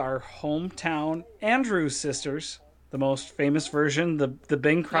features our hometown Andrews Sisters, the most famous version, the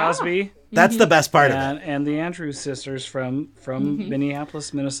Bing Crosby. That's the best part of it. And the Andrews Sisters from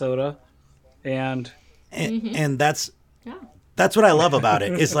Minneapolis, Minnesota. And that's what I love about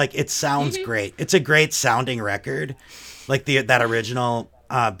it. Is like it sounds great. It's a great sounding record. Like that original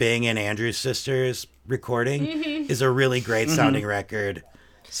Bing and Andrews Sisters recording is a really great sounding record.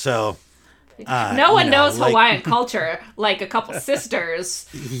 So no one knows Hawaiian culture like a couple sisters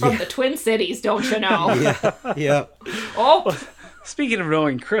from the Twin Cities, don't you know? Yeah. Oh, speaking of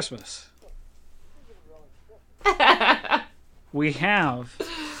knowing Christmas, we have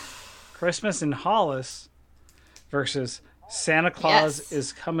Christmas in Hollis versus Santa Claus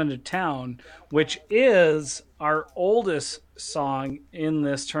is Coming to Town, which is our oldest song in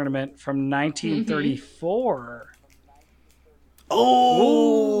this tournament from 1934.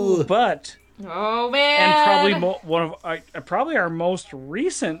 Oh, but man, and probably probably our most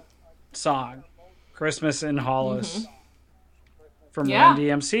recent song, Christmas in Hollis, from Run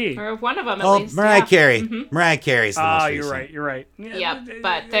DMC. Or one of them at least. Mariah Carey. Mariah Carey's the most recent. You're right. Yep,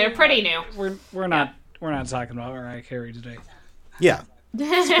 but they're pretty new. We're not talking about Mariah Carey today. Yeah.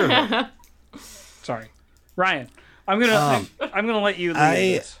 Sorry, Ryan. I'm gonna let you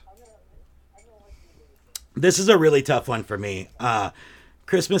lead this. This is a really tough one for me.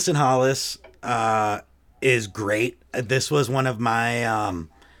 Christmas in Hollis is great. This was one of my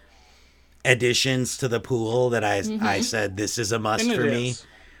additions to the pool that I said this is a must for me.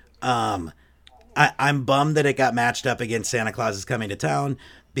 I'm bummed that it got matched up against Santa Claus is Coming to Town,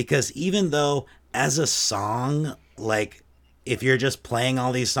 because even though as a song, like if you're just playing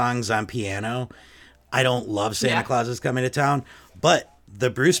all these songs on piano, I don't love Santa Claus is Coming to Town, but the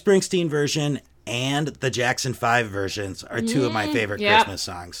Bruce Springsteen version and the Jackson 5 versions are two of my favorite Christmas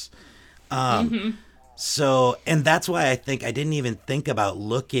songs. So, and that's why I think I didn't even think about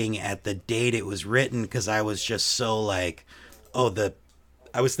looking at the date it was written, because I was just so like,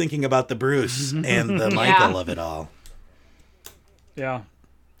 I was thinking about the Bruce and the Michael of it all. Yeah.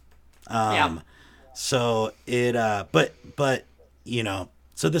 So it, but you know,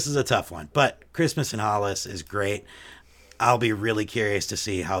 so this is a tough one, but Christmas in Hollis is great. I'll be really curious to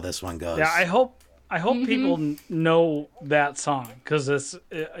see how this one goes. Yeah, I hope people know that song, because this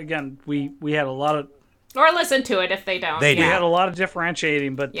again we had a lot of, or listen to it if they don't. We had a lot of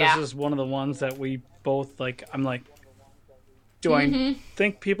differentiating, but this is one of the ones that we both like. I'm like, do I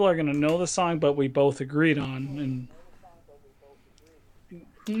think people are going to know the song? But we both agreed on.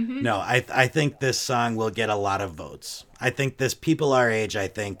 And no, I think this song will get a lot of votes. I think people our age, I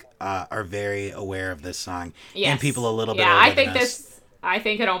think, are very aware of this song, and people a little bit older than us. I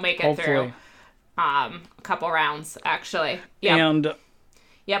think it'll make it through a couple rounds, actually. Yeah. And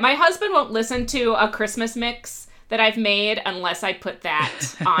my husband won't listen to a Christmas mix that I've made unless I put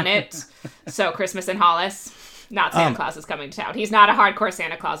that on it. So Christmas in Hollis, not Santa Claus is Coming to Town. He's not a hardcore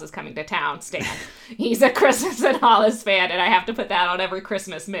Santa Claus is Coming to Town stan. He's a Christmas in Hollis fan, and I have to put that on every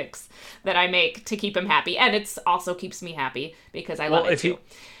Christmas mix that I make to keep him happy. And it also keeps me happy because I love it too.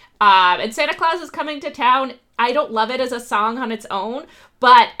 And Santa Claus is Coming to Town, I don't love it as a song on its own,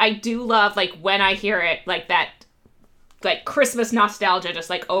 but I do love, like, when I hear it, like, that, like, Christmas nostalgia just,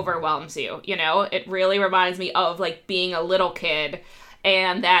 like, overwhelms you, you know? It really reminds me of, like, being a little kid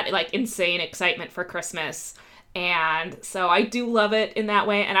and that, like, insane excitement for Christmas. And so I do love it in that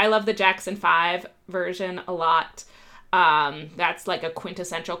way, and I love the Jackson 5 version a lot. That's, like, a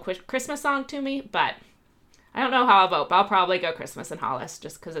quintessential Christmas song to me, but I don't know how I'll vote, but I'll probably go Christmas in Hollis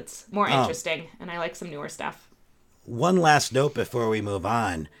just because it's more interesting, and I like some newer stuff. One last note before we move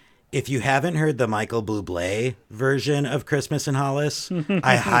on. If you haven't heard the Michael Bublé version of Christmas in Hollis,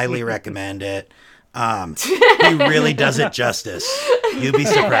 I highly recommend it. He really does it justice. You'd be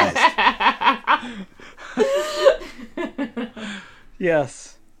surprised.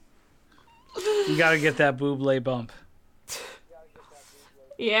 Yes. You got to get that Bublé bump.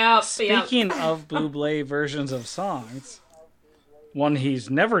 Yeah. Speaking of Bublé versions of songs, one he's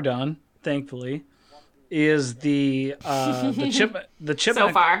never done, thankfully, is the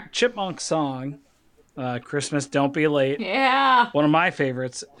Chipmunk song, "Christmas Don't Be Late." Yeah. One of my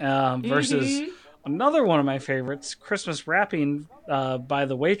favorites, versus another one of my favorites, Christmas Wrapping by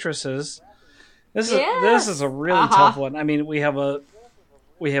the Waitresses. This is a really tough one. I mean, we have an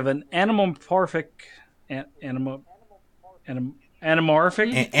anamorphic.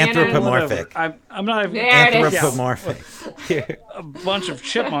 Anthropomorphic. I'm not even anthropomorphic. A bunch of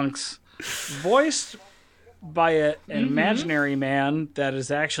chipmunks voiced by an imaginary man that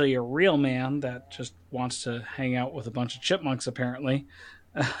is actually a real man that just wants to hang out with a bunch of chipmunks, apparently.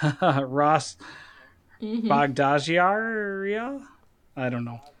 Ross Bagdagiaria? I don't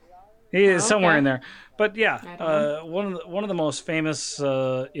know. He is somewhere in there. But yeah, one of the most famous,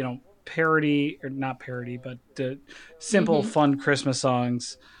 parody, or not parody, but simple, fun Christmas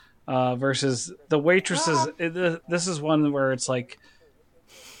songs versus the Waitresses. This is one where it's like,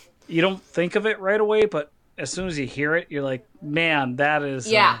 you don't think of it right away, but as soon as you hear it, you're like, man, that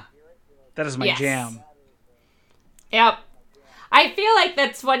is my jam. Yep. I feel like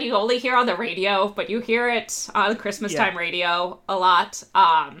that's what you only hear on the radio, but you hear it on Christmas time radio a lot.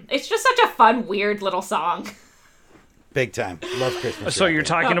 It's just such a fun, weird little song. Big time. Love Christmas. So you're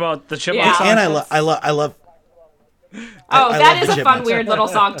talking about the Chipmunks song? And I love. That is a fun, weird little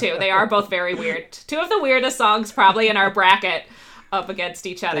song too. They are both very weird. Two of the weirdest songs probably in our bracket up against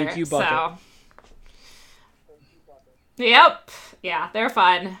each other. Thank you, Bucket. Yep. Yeah, they're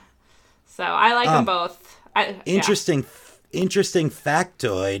fun. So I like them both. Interesting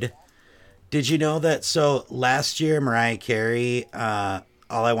factoid. Did you know that? So last year, Mariah Carey, All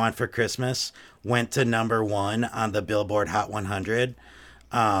I Want for Christmas, went to #1 on the Billboard Hot 100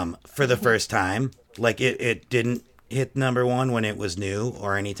 for the first time. Like it didn't hit #1 when it was new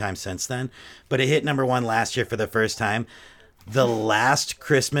or any time since then, but it hit #1 last year for the first time. The last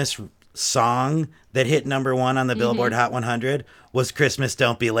Christmas song that hit #1 on the Billboard Hot 100 was Christmas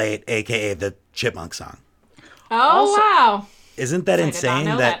Don't Be Late, aka the Chipmunk song. Oh, wow. Isn't that insane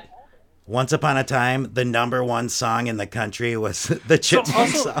that once upon a time, the #1 song in the country was the Chipmunk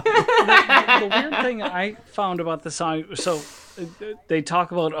song? The weird thing I found about the song, so they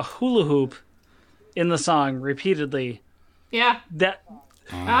talk about a hula hoop in the song repeatedly. Yeah. That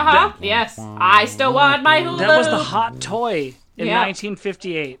yes. I still want my hula hoop. That was the hot toy in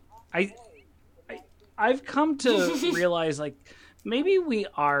 1958. I've come to realize, like, maybe we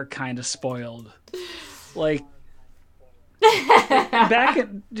are kind of spoiled. Like, back at,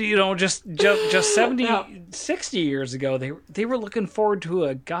 just 70, 60 years ago, they were looking forward to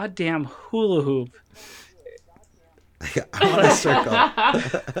a goddamn hula hoop. I want a circle.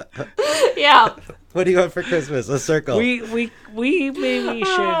 Yeah. What do you want for Christmas? A circle. We maybe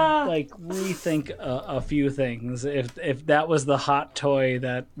should rethink a few things. If that was the hot toy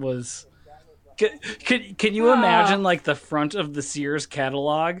that was, can you imagine like the front of the Sears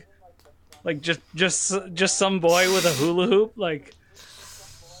catalog, like just some boy with a hula hoop, like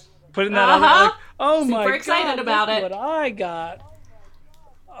putting that on there, like, oh my god, super excited about it. What I got,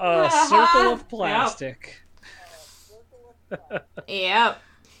 a circle of plastic. Yep.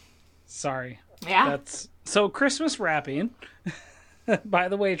 Sorry. Yeah. So Christmas Wrapping by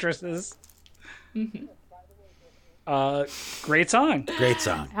the Waitresses. Great song. Great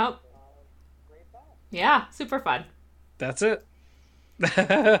song. Yep. Yeah, super fun. That's it.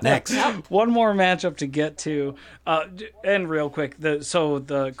 Next. One more matchup to get to. And real quick,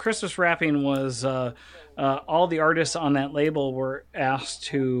 the Christmas Wrapping was all the artists on that label were asked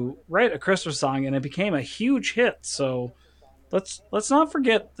to write a Christmas song, and it became a huge hit. So let's not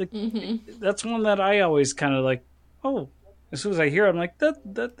forget that's one that I always kind of like. Oh, as soon as I hear it, I'm like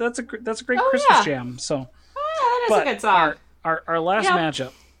that's a great Christmas jam. So that is a good song. Our last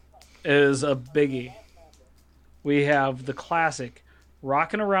matchup is a biggie. We have the classic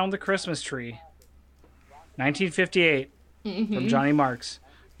 "Rockin' Around the Christmas Tree," 1958 from Johnny Marks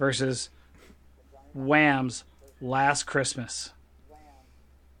versus Wham's "Last Christmas."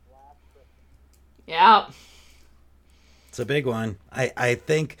 Yeah. It's a big one. I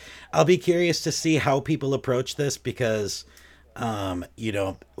think I'll be curious to see how people approach this because,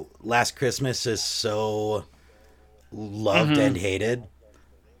 Last Christmas is so loved and hated,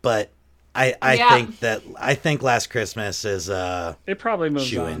 but I think Last Christmas is it probably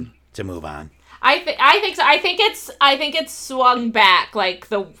moves on to move on. I think so. I think it's swung back I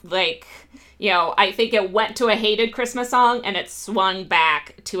think it went to a hated Christmas song and it swung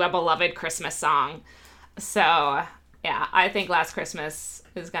back to a beloved Christmas song. So yeah, I think Last Christmas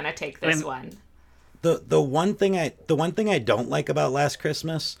is gonna take this one. The one thing I don't like about Last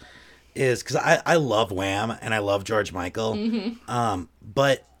Christmas is because I love Wham and I love George Michael,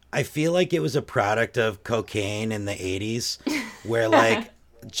 but I feel like it was a product of cocaine in the 80s, where like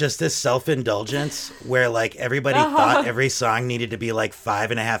just this self-indulgence, where like everybody thought every song needed to be like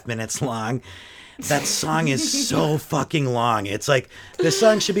 5.5 minutes long. That song is so fucking long. It's like, this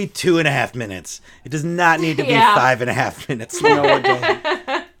song should be 2.5 minutes. It does not need to be 5.5 minutes. No, it doesn't.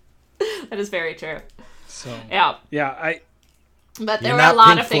 That is very true. So yeah. But there You're were a not lot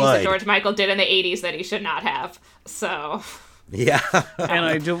Pink of things Floyd. that George Michael did in the 80s that he should not have. So Yeah. And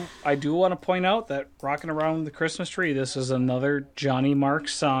I do want to point out that "Rockin' Around the Christmas Tree," this is another Johnny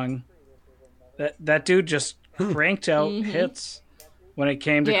Marks song. That dude just cranked out hits when it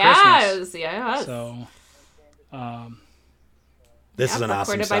came to Christmas. Yes. So, This is an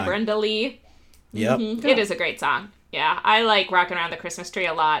awesome recorded song. by Brenda Lee. Yep. It is a great song. Yeah, I like "Rockin' Around the Christmas Tree"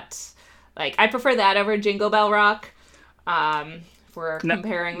 a lot. Like, I prefer that over "Jingle Bell Rock." If we're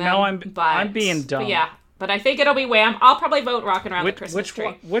comparing them. Now I'm being dumb. But yeah, but I think it'll be Wham. I'll probably vote "Rockin' Around the Christmas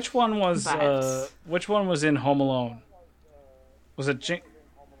Tree." Which one was in Home Alone? Was it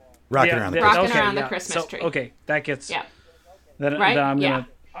Rockin' Around the Rockin' Around the Christmas Tree. Okay, that gets. Yeah. Then Right? I'm Yeah.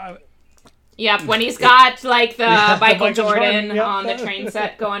 gonna. Yep, when he's got like the Michael Michael Jordan Jordan, yep. on the train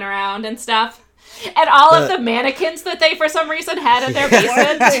set going around and stuff. And all of the mannequins that they for some reason had in their Why did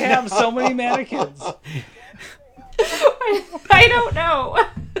basement. they have so many mannequins? I don't know.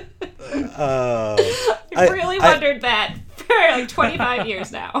 I really wondered that for like 25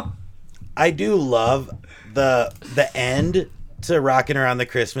 years now. I do love the end to "Rockin' Around the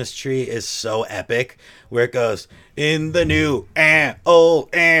Christmas Tree" is so epic, where it goes, "In the new and old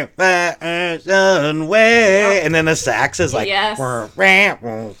and fashioned way," and then the sax is like, Yes.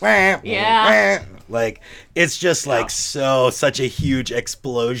 yeah, like it's just like such a huge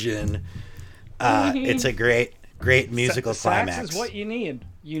explosion. It's a great musical climax. Sax is what you need.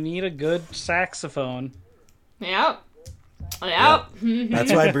 You need a good saxophone. Yep.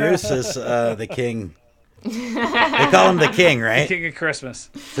 That's why Bruce is the king. They call him the king, right? King of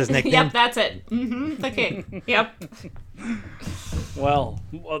Christmas. It's his nickname. Yep, that's it. The king. Yep. Well,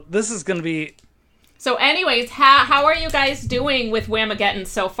 this is going to be... So anyways, how are you guys doing with Whamageddon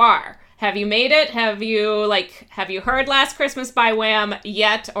so far? Have you made it? Have you heard Last Christmas by Wham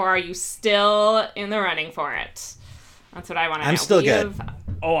yet, or are you still in the running for it? That's what I want to know. I'm still good.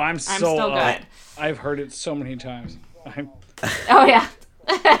 I'm still good. I've heard it so many times. Oh yeah.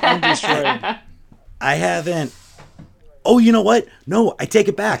 I'm destroyed. I haven't. Oh, you know what? No, I take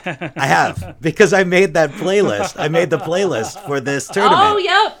it back. I have, because I made that playlist. I made the playlist for this tournament. Oh,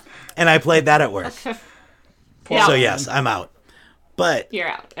 yep. And I played that at work. Yep. So yes, I'm out. But You're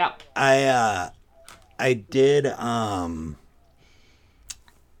out. Yep. I did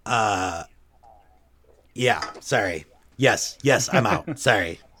yeah, sorry. Yes, I'm out.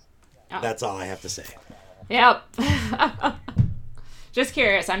 Sorry. Oh. That's all I have to say. Yep. Just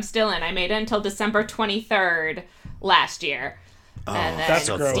curious. I'm still in. I made it until December 23rd last year. Oh, And then that's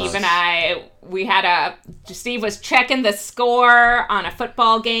gross. Steve and I, Steve was checking the score on a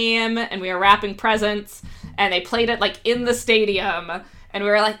football game, and we were wrapping presents, and they played it like in the stadium, and we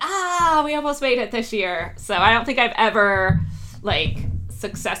were like, we almost made it this year. So I don't think I've ever like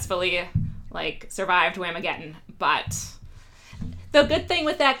successfully like survived Whamageddon, but the good thing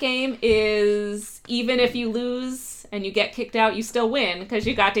with that game is even if you lose and you get kicked out, you still win because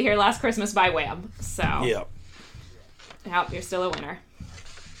you got to hear Last Christmas by Wham. So Yeah. Yep, you're still a winner.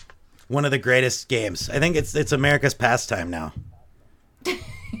 One of the greatest games. I think it's America's pastime now.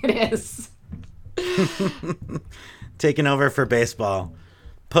 It is. Taking over for baseball.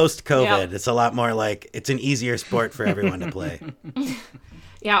 Post-COVID, Yep. it's a lot more like, it's an easier sport for everyone to play.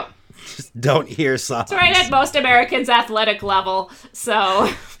 Yep. Just don't hear songs. It's right at most Americans' athletic level, so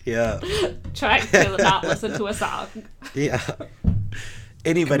Yeah. try to not listen to a song. Yeah.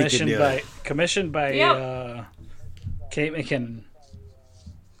 Anybody can do it. Commissioned by Yep. Kate McKinnon.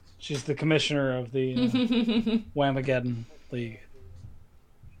 She's the commissioner of the Whamageddon League.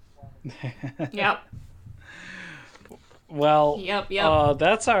 Yep. Well, Yep.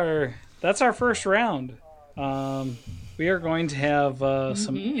 that's our first round. We are going to have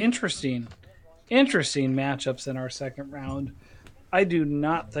some interesting matchups in our second round. I do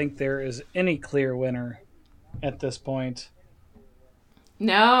not think there is any clear winner at this point.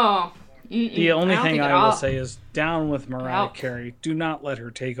 No. The only don't thing think at I will all. say is down with Mariah Nope. Carey. Do not let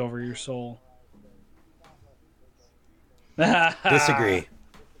her take over your soul. Disagree.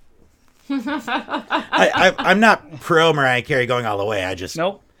 I'm not pro Mariah Carey going all the way. I just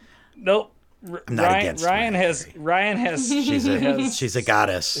Nope. I'm not against Ryan Mariah has Carey. Ryan has she's a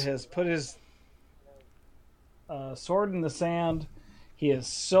goddess. has put his sword in the sand. He is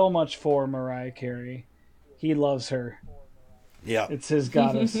so much for Mariah Carey. He loves her. Yeah, It's his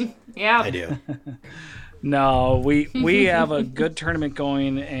goddess. Yeah. I do. No, we have a good tournament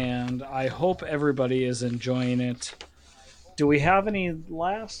going, and I hope everybody is enjoying it. Do we have any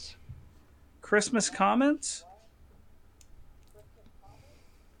last Christmas comments?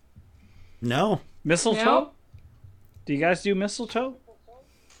 No. Mistletoe? No. Do you guys do mistletoe?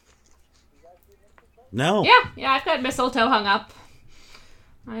 No. Yeah, I've got mistletoe hung up.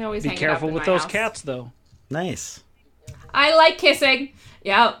 I always Be hang it careful up in with my those house. cats, though. Nice. I like kissing.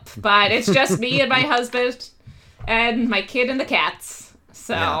 Yep, but it's just me and my husband and my kid and the cats.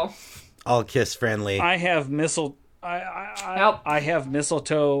 So Yeah. All kiss friendly. I have I have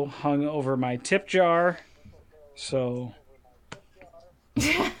mistletoe hung over my tip jar. So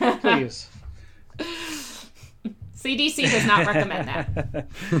please. CDC does not recommend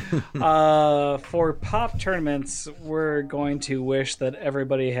that. For pop tournaments, we're going to wish that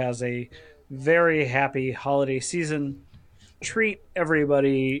everybody has a very happy holiday season. Treat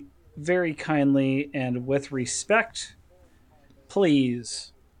everybody very kindly and with respect.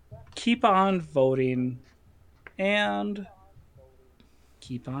 Please keep on voting and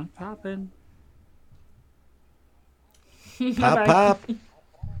keep on popping. Pop, pop.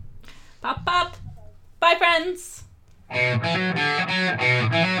 Pop, pop. Bye, friends.